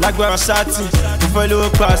 Like where I sat in. If I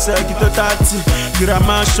look past, I get to 30. Get a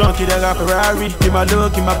mansion, get a Ferrari. Give my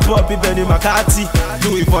look, give my puppy, Benny McCarthy.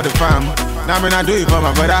 Do it for the fam. Now me I do it for my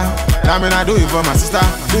brother. Now me I do it for my sister.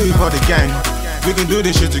 Do it for the gang. We can do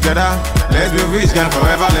this shit together. Let's be rich gang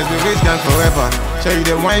forever. Let's be rich gang forever. Show you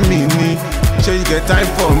the wine me. Show you get time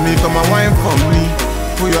for me. Come and wine for me.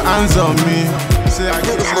 Put your hands on me. Say I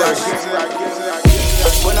get the best.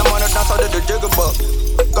 When I'm on a dance, I do the jiggle bop.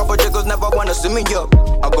 Couple jiggles never wanna see me up.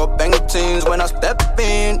 I got bang teams when I step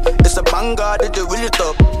in. It's a banger, did you really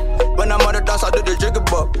top? When I'm on the dance, I do the jiggle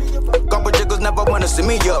bop. Couple jiggles never wanna see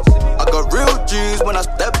me up. I got real G's when I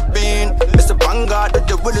step in. It's a banger, did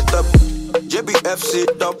you really top? JBFC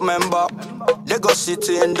top member. Lagos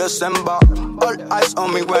City in December. All eyes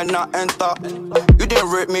on me when I enter. You didn't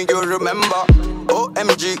rate me, you remember.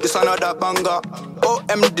 OMG is another banger.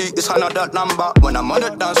 OMD is another number. When I'm on the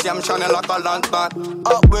dance, yeah, I'm shining like a lantern.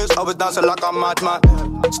 Always dancing like a madman.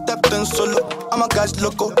 Stepped in solo, I'm a guy's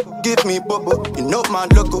loco. Give me bubble, you know my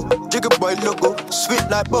logo. Jiggy boy logo, sweet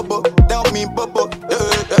like bubble. Tell me bubble,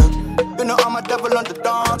 yeah. You know I'm a devil on the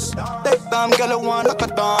dance. Take time, girl, I want like a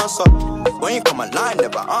dancer. When you come online,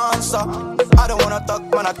 never answer. I don't wanna talk,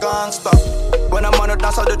 man, I can't stop. When I'm on the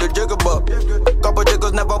dance, I do the jiggle bop. Couple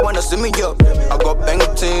jiggles never wanna see me up. I got bang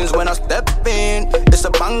teams when I step in. It's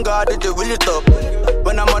a banger, did you really top?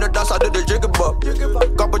 When I'm on the dance, I do the jiggle bop.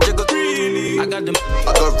 Couple jiggles. I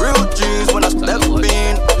got real G's when I step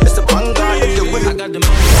in. It's a banger, did you really top? I got the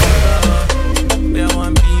money. They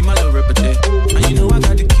want to be my little reputation. And you know I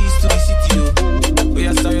got the keys to the city, yo. We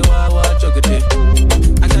are sorry, why, chocolate.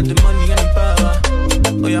 I got the money and the power.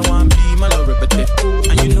 Oh, yeah, want to be my little reputation.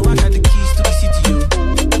 And you know I got the keys to the city, yo.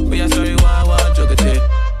 We are sorry, why, chocolate.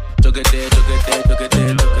 Chocolate.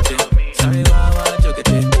 Sorry, why,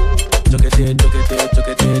 chocolate.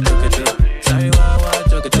 Chocolate. Sorry, why,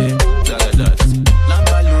 chocolate.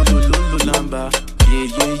 Lamba, lulu, lamba.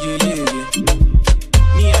 Yeah.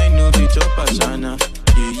 Me, I know the chopper, Shana.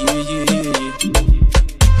 Yeah.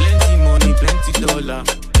 Plenty money, plenty dollar.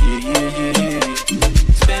 Yeah.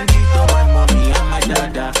 Spend it on my mommy and my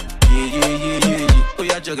dada. Yeah. Oh,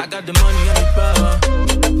 yeah, juggle. I got the money and the power.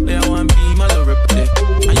 Oh, yeah, I want to be my little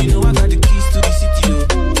reputation. And you know I got the keys to the city, yo.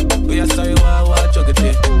 Oh, yeah, sorry, why, juggle.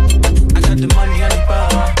 I got the money and the power.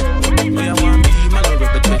 Oh, yeah, I want to be my little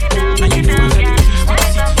reputation. And you know I got the keys to the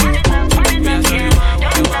city, yo. Oh, yeah, sorry, why.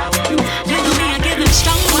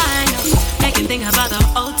 Strong wine, make him think about the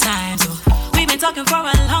old times. We've been talking for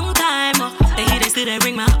a long time. The heat is still they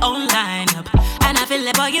ring my own line up, and I feel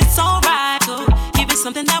like boy it's alright. Give it some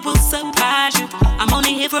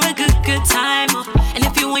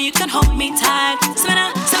me tight. So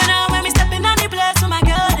now when me stepping on the place with my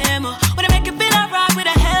girl demo, when I make it feel alright with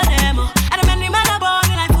a hell demo, and I'm any man about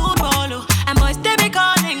me like football, and boys they be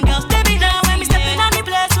calling, girls they be down when me stepping on the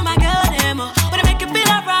place with my girl demo, when I make it feel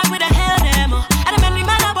alright with a hell demo, and I'm any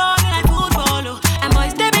man about me like football, and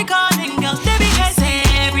boys they be calling, girls they be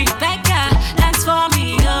say Rebecca, dance for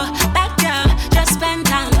me, oh, that girl just spend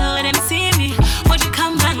time, Lord, and see me. Would you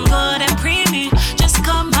come and go and pre me? Just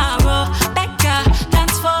come and roll, Becca,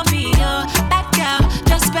 dance for me, oh, that girl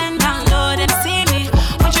just spend time, Lord, and see me.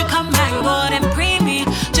 Would you come and go and pre me?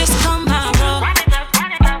 Just come and roll. Run it up, girl.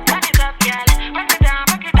 Rock it down,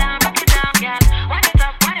 girl. Run it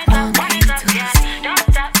up, girl.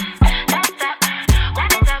 Don't stop.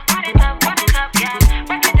 Run it up, girl. Rock it down, girl.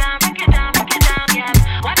 Rock it down, girl.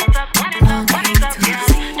 Run it up, girl.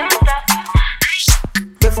 Don't stop.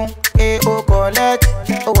 Fefun, o collect,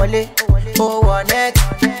 o wale, o wanet.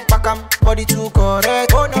 Pakam, body too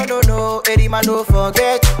correct. Oh no, Erima no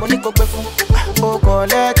forget. Moniko fefun, o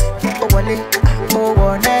collect, o wale, o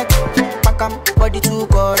wanet. Pakam, body too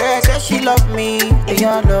correct. Say she love me, and you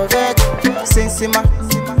love it. Sensima,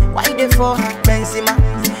 why they for Benzema?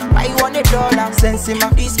 Why you want $1? Sensima,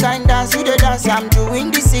 this kind dance you the dance. I'm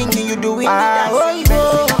doing the singing, you doing the dance.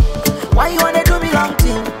 Why you wanna do me long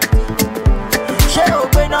thing? She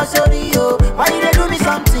open up sorry yo. Why you they do me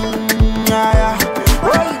something?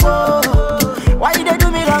 Why you they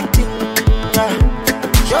do me wrong thing?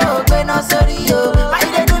 She open up sorry yo. Why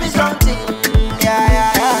you they do me something?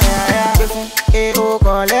 O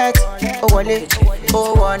collect, o wale, o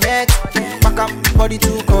wanet. Pakam body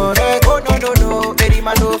too correct. Oh no,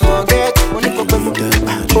 Erima no forget. Moniko pefu,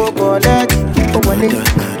 o collect, o wale,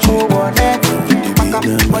 o wanet. Pakam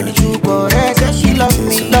body too correct. Say she love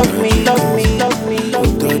me. Touch me,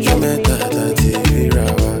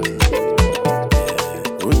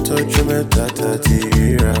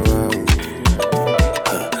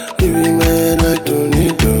 Baby man, I don't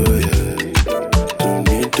need to.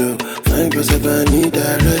 Fine cause if I need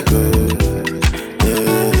that, let go.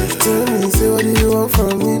 She tell me, say what do you want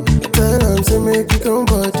from me? I tell her, say make it come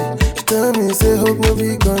body. She tell me, say hope no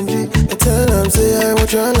be country. I tell her, say I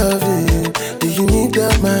want your loving. Do you need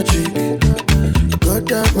that magic? I got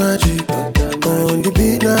that magic. On the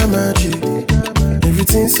beat now magic.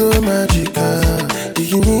 Everything's so magical. Do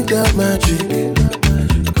you need that magic?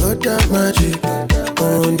 I got that magic.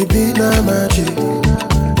 On the beat now magic.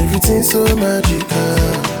 Everything's so magical.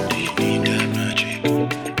 Do you need that magic?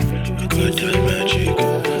 I got that magic.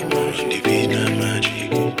 On the beat now magic.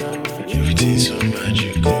 Everything's so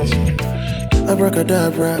magical.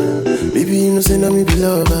 Abracadabra, baby you know say na me be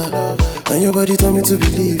lover. And your body told me to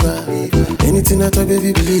believe her. Anything I talk,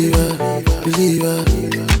 baby, believe her.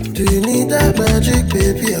 Do you need that magic,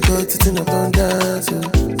 baby? I got it in abundance.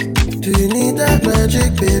 Do you need that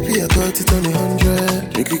magic, baby? I got it on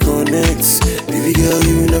 100. Make you connect, baby girl,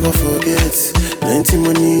 you will never forget. 90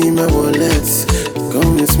 money in my wallet.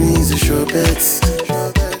 Come with me, it's a sure bet.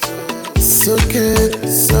 It's okay,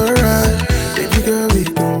 it's alright. Baby girl, we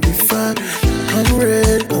gon' be fine. I'm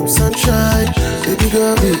red, I'm sunshine. Baby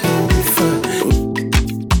girl, we gon' be fine.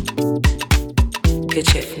 Good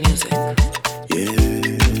shit music.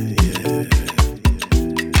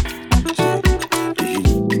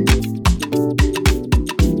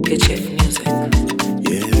 Good shit music.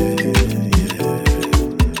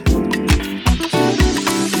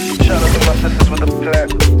 Shout out to my sisters with the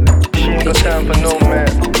plaque. She ain't got time for no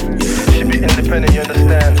man. She be independent, you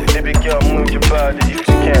understand. Baby girl, move your body if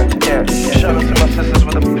you can. Shout out to my sisters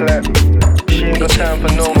with the plaque. She ain't got time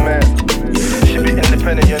for no man. She be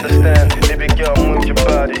independent, you understand. Baby girl, move your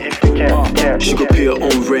body if you can. She got pay her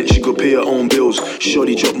own rent, she got pay her own bills.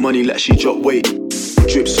 Shorty drop money like she drop weight.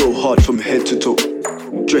 Drip so hard from head to toe.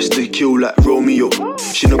 Dressed to kill like Romeo.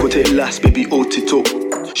 She no go take last, baby, out it up.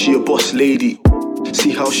 She a boss lady.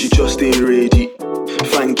 See how she just ain't ready.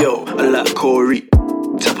 Fine girl, I like Corey.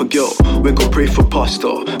 Type of girl, we go pray for pasta.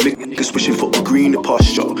 Make niggas wishing for a greener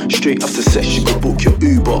pasture. Straight after sex, she go book your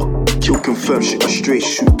Uber. Kill confirmed, she a straight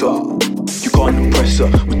shooter. You can't impress her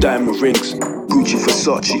with diamond rings. Gucci,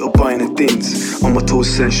 Versace, or buying her things. On my toes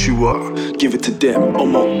sensual, give it to them.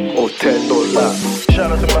 I'm up, or $10.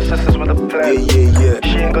 Shout out to my sisters with a plan. Yeah.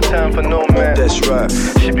 She ain't got time for no man. That's right.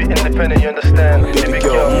 She be independent, you understand. Baby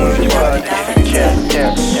girl, move your body if you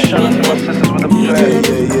can. Shout out to my sisters with a plan.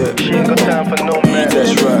 Yeah. She ain't got time for no man.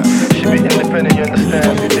 That's right. She be independent, you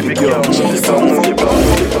understand. Baby girl, move your body.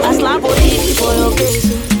 I slap body for your case.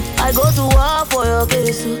 I go to war for your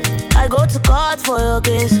case. I go to court for your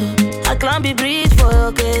case. I climb the bridge for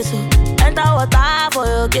your case. Enter water for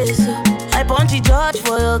your case. I punch the judge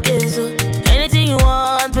for your case. Anything you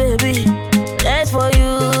want, baby. That's for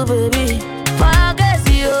you, baby.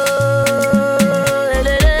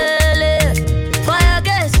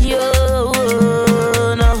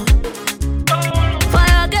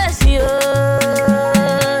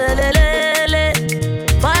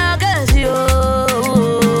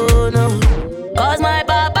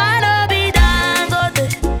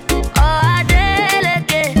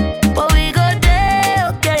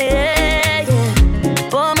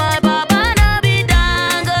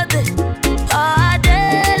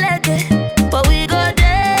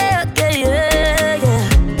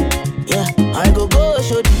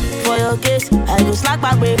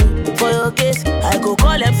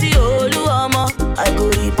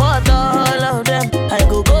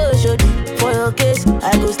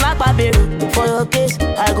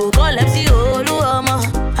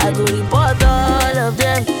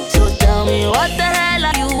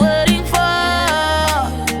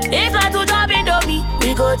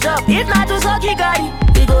 chop. If not to suck, he got it.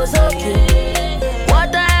 We go suck you.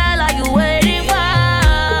 What the hell are you waiting for?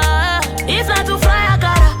 If not to fry a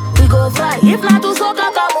cara, we go fry. If not to suck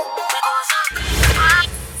a cabo,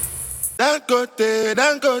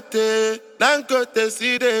 Dangote,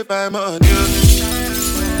 see the fame on you.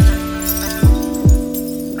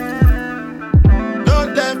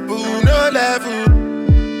 No level.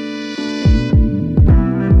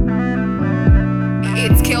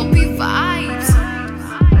 It's Kelpie vibes.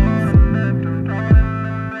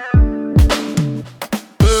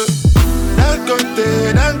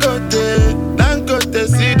 Dangote,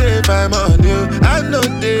 see the fame on you.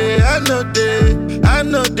 I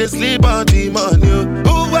know they sleep on the money.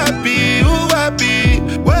 Who happy?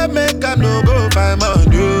 Where make I no go find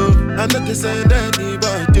on you? I know they send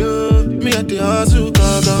anybody. Me at the hustle,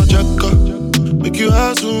 go check up. Make you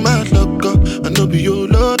hustle, my luck up. I know be your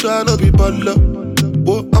lord, I know be baller.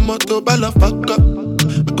 Whoa, I'm a to baller, fuck up.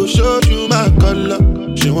 I go show you my color.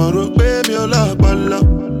 She want to pay me a lot, baller.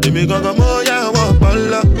 Let me go more, yeah, I want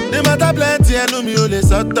baller. They matter plenty, I know me only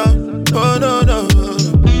satan. Oh no.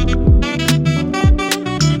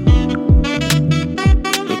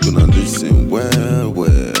 Looking at this in well.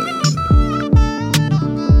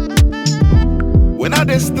 When I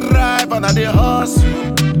dey strive and I dey hustle,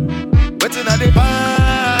 waiting I dey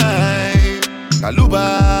find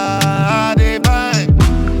Kaluba I dey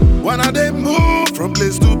find. When I dey move from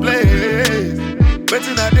place to place,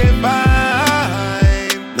 waiting I dey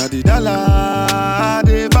find. Now the dollar I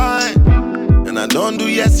dey find. And I don't do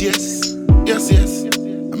yes.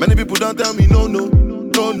 And many people don't tell me no.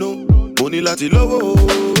 Money lati lowo,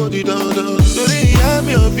 di dandan. Torí ìyá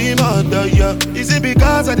mi ò bí mọ̀ ọ̀dọ̀ yọ. Is it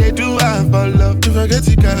because I dey do am for love? If I get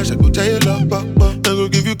the cash, I go jayé lọ pọ̀pọ̀. I go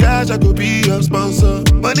give you cash, I go be your sponsor.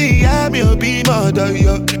 Money ìyá mi ò bí mọ̀ ọ̀dọ̀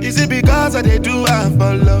yọ. Is it because I dey do am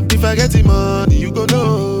for love? If I get the money, you go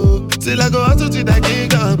know. Till I go hustle till I get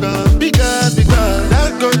gone. Because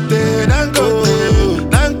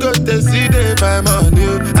Dangote, see the fame on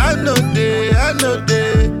you.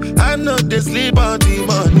 I know they sleep on the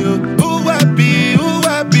money. Who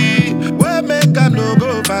happy? Where make I no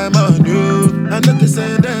go find on you? I know they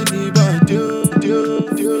send anybody.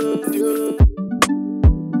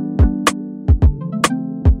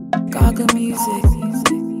 Gaga music.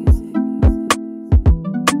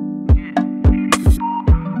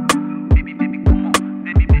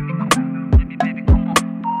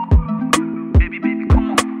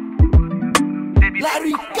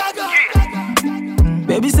 Larry Gaga.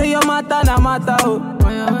 Baby say your matter na matter, oh.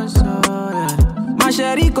 My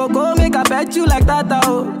sherry coco make I pet you like tata,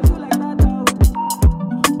 oh.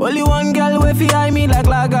 Only one girl way fi eye me like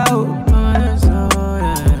laga, oh.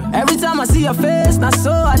 Every time I see your face, na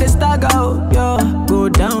so I dey stagger, oh. Yo, go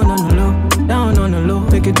down on the low.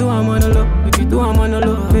 Make it do I'm on the low.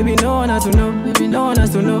 Baby, no one has to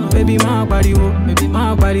know. Baby, my body,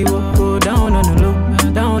 wo. Go down on the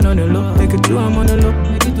low. Make it do I'm on the low.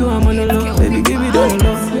 Baby, give it on the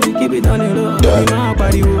low. Keep it on the low. Baby, my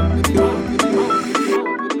body, wo.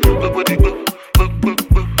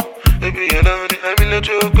 Baby, you know that I let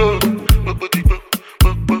you go.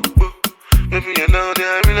 Baby, you know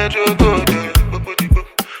that I let you go.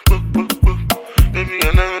 Baby,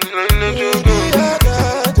 you know that I let you go.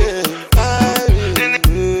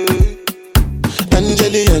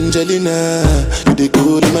 Angelina, you dey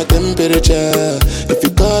cool in my temperature. If you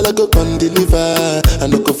call, I go come deliver. I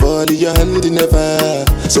no go fall in your hand never.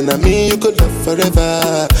 So now me you could love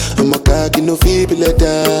forever. I'm a cocky no feeble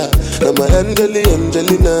letter. I'm my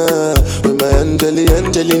Angelina, with my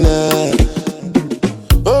Angelina.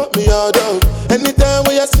 Oh me all down. Anytime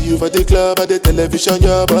when I see you for the club or the television,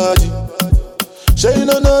 your body. Sure you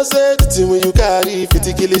know say the thing when you carry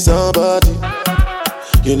 50 kill somebody.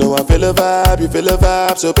 You know I feel a vibe, you feel a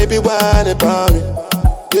vibe, so baby whine about me.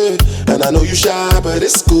 Yeah, and I know you shy, but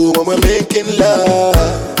it's cool when we're making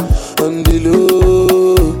love. On the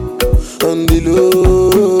low, on the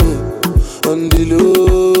low, on the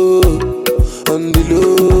low, on the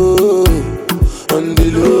low, on the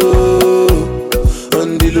low,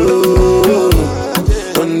 on the low,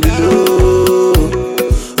 on the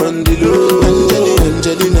low, on the low.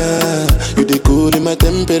 Angelina, you dey cool in my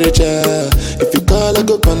temperature. If you call, I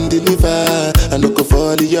go come deliver. I no go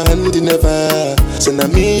fall in your hand never. So now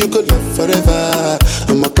me you could love forever.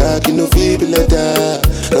 I'm a cocky no feeble letter.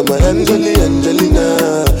 I'm a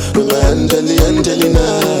Angelina, I'm a Angelina.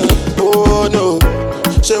 Oh no,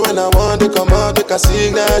 say when I want to come out, make I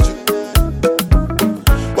signal you.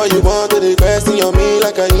 Why you want to request on me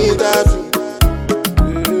like I interview?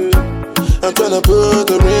 I'm tryna put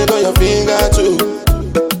the ring on your finger too.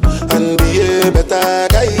 And be a better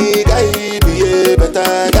guy, be a better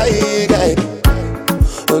but I guy.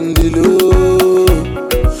 On the low,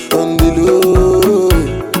 on the low,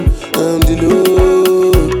 on the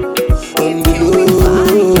low, on the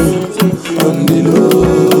low, on the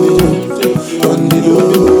low, on the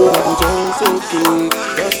low. I go down so cool,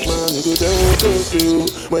 that's man, I go down so cool.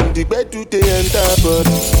 When the bed do they enter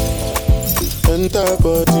body,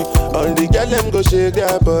 all the girl them go shake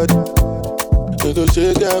their body. They go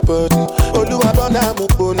shake their body. Oluwabona mo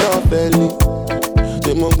gbona belly.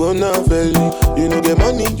 They mo gbona belly. You know the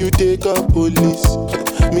money you take up police.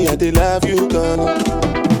 Me I dey love you gone.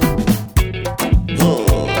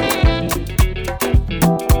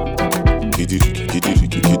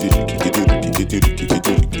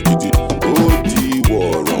 Odi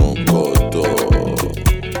waron koto.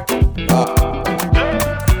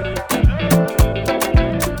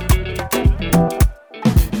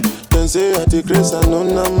 Say I take grace and no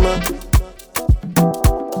nama,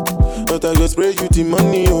 but I go spray you the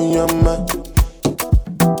money on your ma.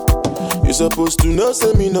 You supposed to know,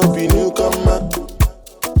 say me no be newcomer.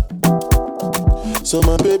 So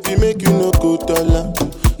my baby make you no go dollar,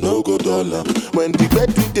 no go dollar. When the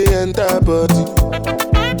bed do they enter body,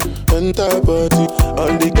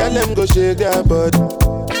 all the girl them go shake their body,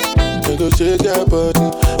 they go shake their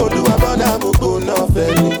body. Oluwabona mo go no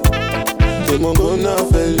felly. You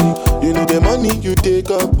know the money you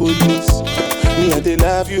take up police. Me and they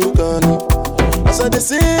love you gone. As I they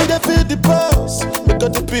sing, they feel the pulse. Make all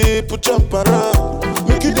the people jump around.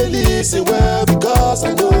 Make you they listen well because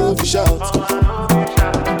I know you shout.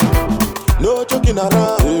 No joking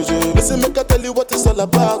around. Listen, make I tell you what it's all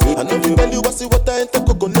about. I know you tell you I see what I ain't the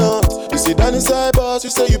coconut. You see down inside boss, you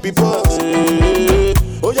say you be boss.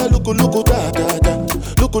 Oh yeah, look da da da.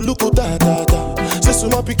 Look da da da. Say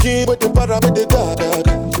suma pikin with the para with the da da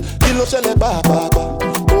da. Kilo shele ba ba ba.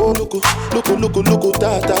 Oh look da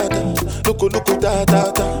da da. Look da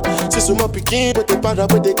da da. Say suma pikin with the para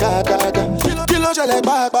with the da da da. Kilo shele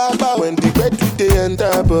ba ba ba. When the bed do they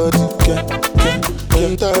enter body,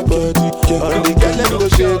 enter body. On the girl them go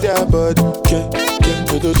shake their body,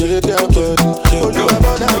 they go shake their body. Oh you have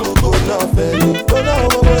on go now felly. Go now.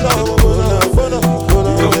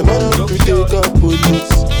 The money you take up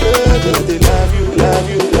police. They love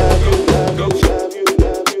you.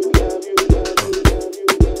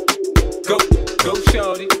 Go,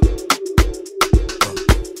 shorty.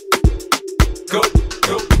 Go,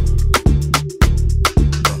 shorty.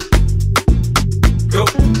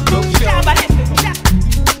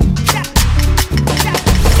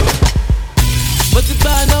 Mo ti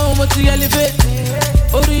gbà náà, mo ti elevate.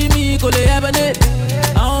 Orí mi kò lè hibernate.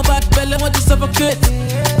 Àwọn bad belle wọ́n ti suffocate.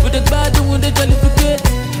 With the gbádùn, with the jollificate.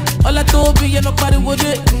 Ọlá tóbi yẹn lọ pariwo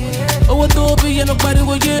dé. Owó tóbi yẹn lọ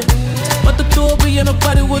pariwo yé. Mọ́tò tóbi yẹn lọ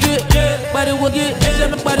pariwo dé. Pariwo yé,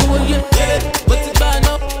 yẹn lọ pariwo yé. Mo ti gbà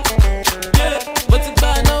náà. Mo ti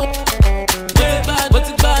gbà náà. Mo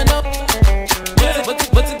ti gbà náà.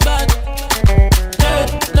 Mo ti gbà náà.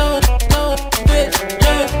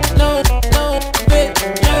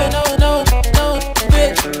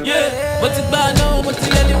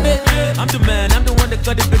 I'm the man, I'm the one that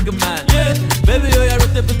got the bigger man. Baby, oh, you're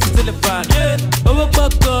a bit to the fan. Over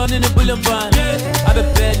popcorn in a bullion van. I be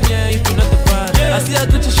bad, yeah, if you're not the fan. I see I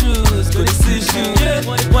got your shoes, go to see you.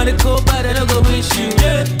 Wanna go bad, I don't go wish you.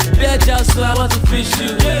 Be a job, so I want to fish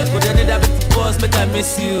you. But then that bit boss, make I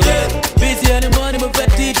miss you. Busy in the morning, move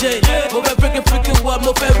that DJ. Move that freaking what,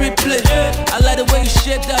 move that replay. I like the way you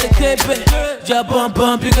shake that the cape. Yeah, bump,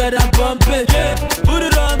 you got that bump it. Put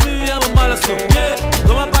it on me, I'm a malasso.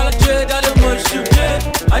 Don't apologize, I don't want you.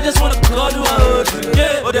 I just wanna call you out.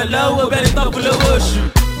 Oh, the love will be the top of the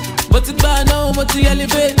ocean. But it's bad now, but it's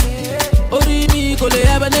elevate. Orí mi kò lè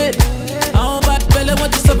hibernate. Àwọn bad belle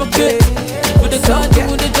want to suffocate. With the garden,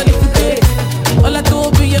 with the jollificate. Ọlá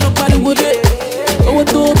tóbi yẹn lọ pariwo dé. Owó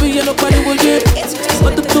tóbi yẹn lọ pariwo dé.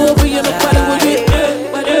 Mọ́tò tóbi yẹn lọ pariwo dé.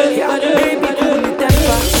 Baby, cool the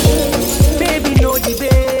temper. Baby, no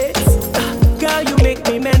debate. Girl, you make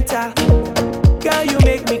me mental. Girl, you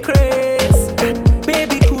make me crazy.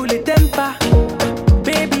 Baby, cool the temper.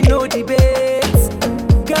 Baby, no debate.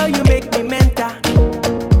 Girl, you make me mental.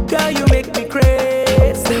 Girl, you make me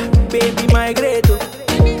crazy. Baby, migrate, oh.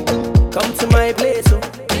 Come to my place, oh.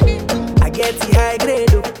 I get the high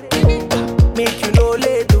grade, oh. Make you no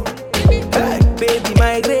late, oh. Hey, baby,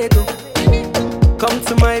 migrate, oh. Come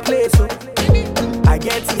to my place, oh. I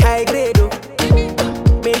get the high grade, oh.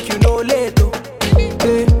 Make you no late, oh.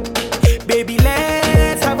 Hey. Baby,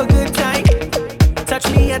 let's have a good time. Touch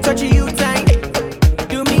me, I touch you time.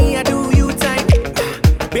 Do me, I do you time.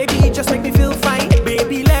 Baby, just make me feel fine.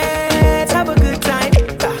 Baby, let's have a good time.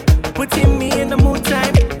 Putting me in the mood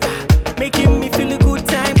time. Making me feel good.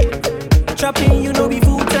 trapping, you know be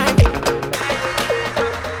full time.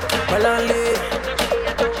 Balanle,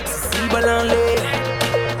 see balanle,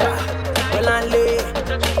 balanle,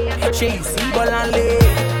 she see balanle,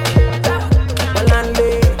 balanle,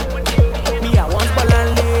 me I want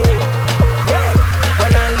balanle,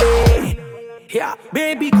 balanle, yeah,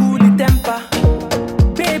 baby cool the temper,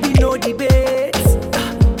 baby no debates,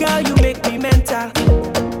 girl you make me mental,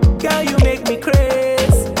 girl you make me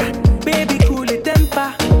crazy, baby cool the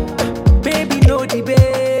temper, baby no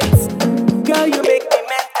debates, girl you make me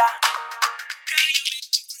mental.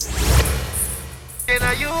 And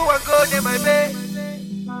now you are good in my bed.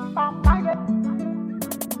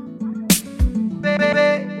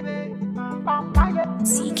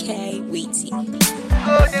 CK Weezy.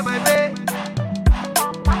 Good in my bed.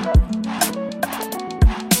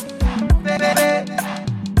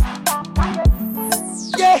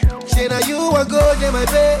 Yeah, say now you are good in my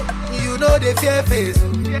bed. You know the fear face.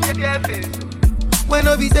 When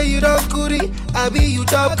I be say you don't goody, I be you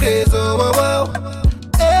chop crazy. Oh, wow.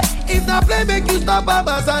 If not play, make you stop,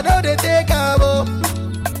 babas. I know they take a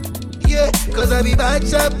yeah, cause I be bad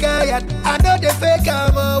chap guy and I know they fake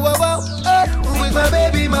I'm with my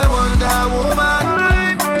baby, my Wonder Woman.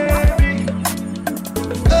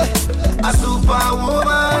 A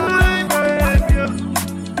superwoman.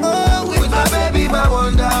 Oh, with my baby, my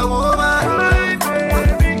Wonder Woman.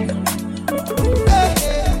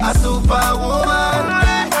 A superwoman.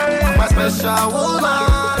 My special woman.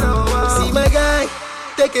 See my guy,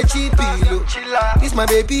 take a cheap pillow. This my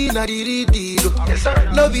baby, not the real deal.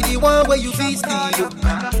 No be the one where you feel steal.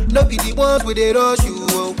 No be the ones where they rush you.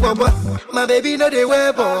 My baby, no they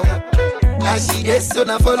wear bomb. And she gets so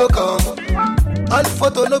now follow come. All the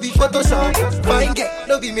photo no be Photoshop. Fine girl,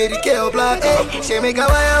 no be Mary Kay or Black. Hey, she make a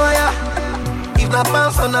wire. If not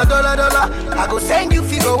pounds on a dollar, I go send you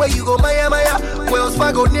figure where you go Maya. Wells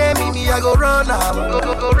Fargo near me, I go run now.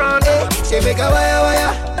 Go run. Hey, she make a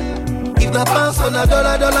wire. If not pounds on a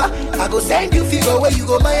dollar, I go send you figure where you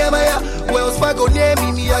go Maya. Wells Fargo near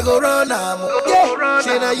me, I go run now. Yeah,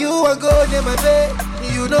 say now you are good in my bed.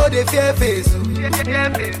 You know the fear face.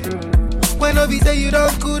 When I be say you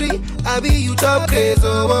don't goody, I be you chop crazy.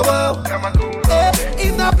 Oh, wow.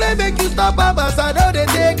 If not play, make you stop, babas. I know they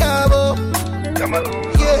take a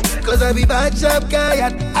yeah, cause I be bad chap guy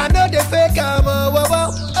and I know they fake I'm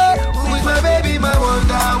with my baby, my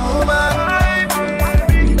Wonder Woman.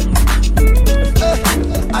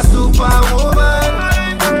 A superwoman.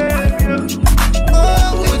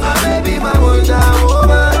 Oh, with my baby, my Wonder Woman.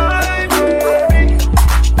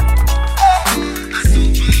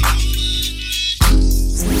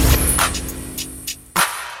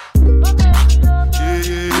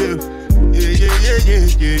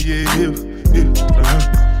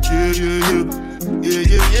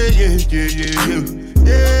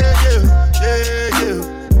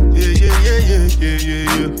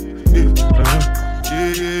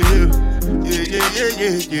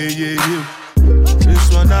 This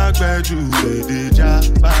one I graduate, the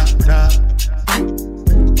Jabata.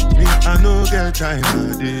 Me, I no get time, I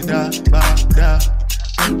did that.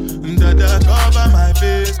 Dada cover my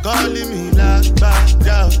face, calling me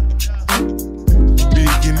Lasgidi.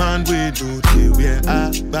 Biggie man, we know they wear a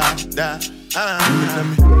bada.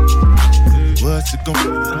 What's it gon' be?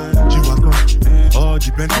 You are gone, all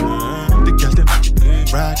depends. The girls them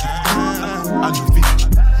ride, I know feet,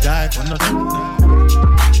 die for nothing.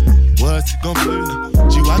 What's it gon' be?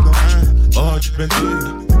 You are gone, all depends.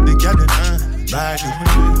 The girls them ride,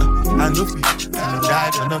 I know feet,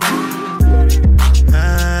 die for nothing.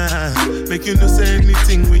 Make you no say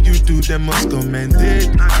anything when you do, they must commend it.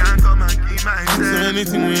 I can't come and keep myself. So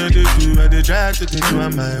anything when you do, I dey try to take you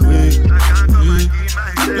on my way. I can't come and keep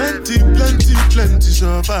myself. Plenty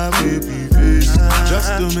so far, baby face. Just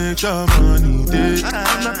to make sure money day.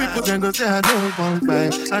 My people can go say I don't want buy,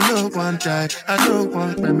 I don't want die, I don't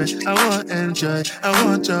want payment, I want enjoy, I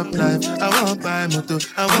want job life, I want buy motor,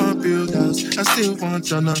 I want build house, I still want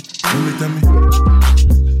turn up. Tell me,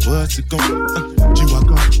 what's it gon' you are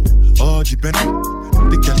gone, all depend.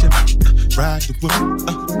 The cash ride the whip,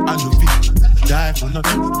 I know feet, die for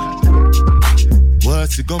nothing.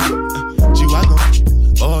 What's it gon' you are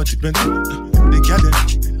gone, all depend. The cash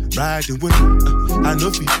ride the whip, I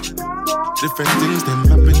know feet, Different things them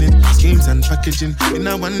happening, schemes and packaging. In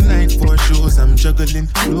a one night for shows I'm juggling.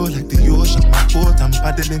 Flow like the ocean, my boat I'm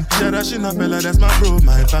paddling. Sharashina Bella, that's my bro,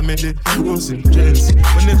 my family. Rose in dreams.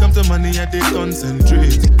 When it comes to money, I take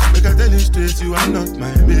concentrate. Like I tell you straight, you are not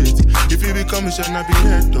my mate. If you become a shall not be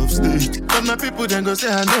head of state. But my people then go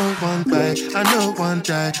say I know one buy, I know one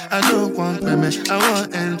die, I know one payment. I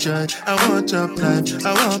want enjoy, I want job life,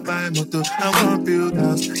 I want buy motor, I want build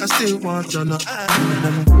house, I still want to know.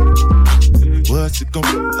 What's it gon' be?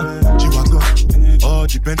 G-Wagon, all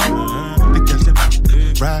depend. The cash them,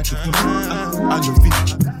 ride the phone. I know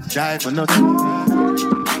feet, die for nothing.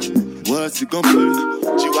 What's it gon' be?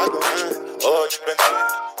 G-Wagon, all depend.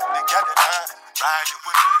 The cash them, ride the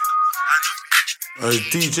phone.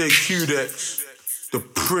 DJ Q-Dex, the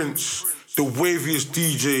Prince, the waviest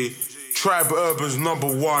DJ, Tribe Urban's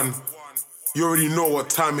 #1. You already know what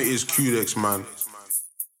time it is, Q-Dex, man.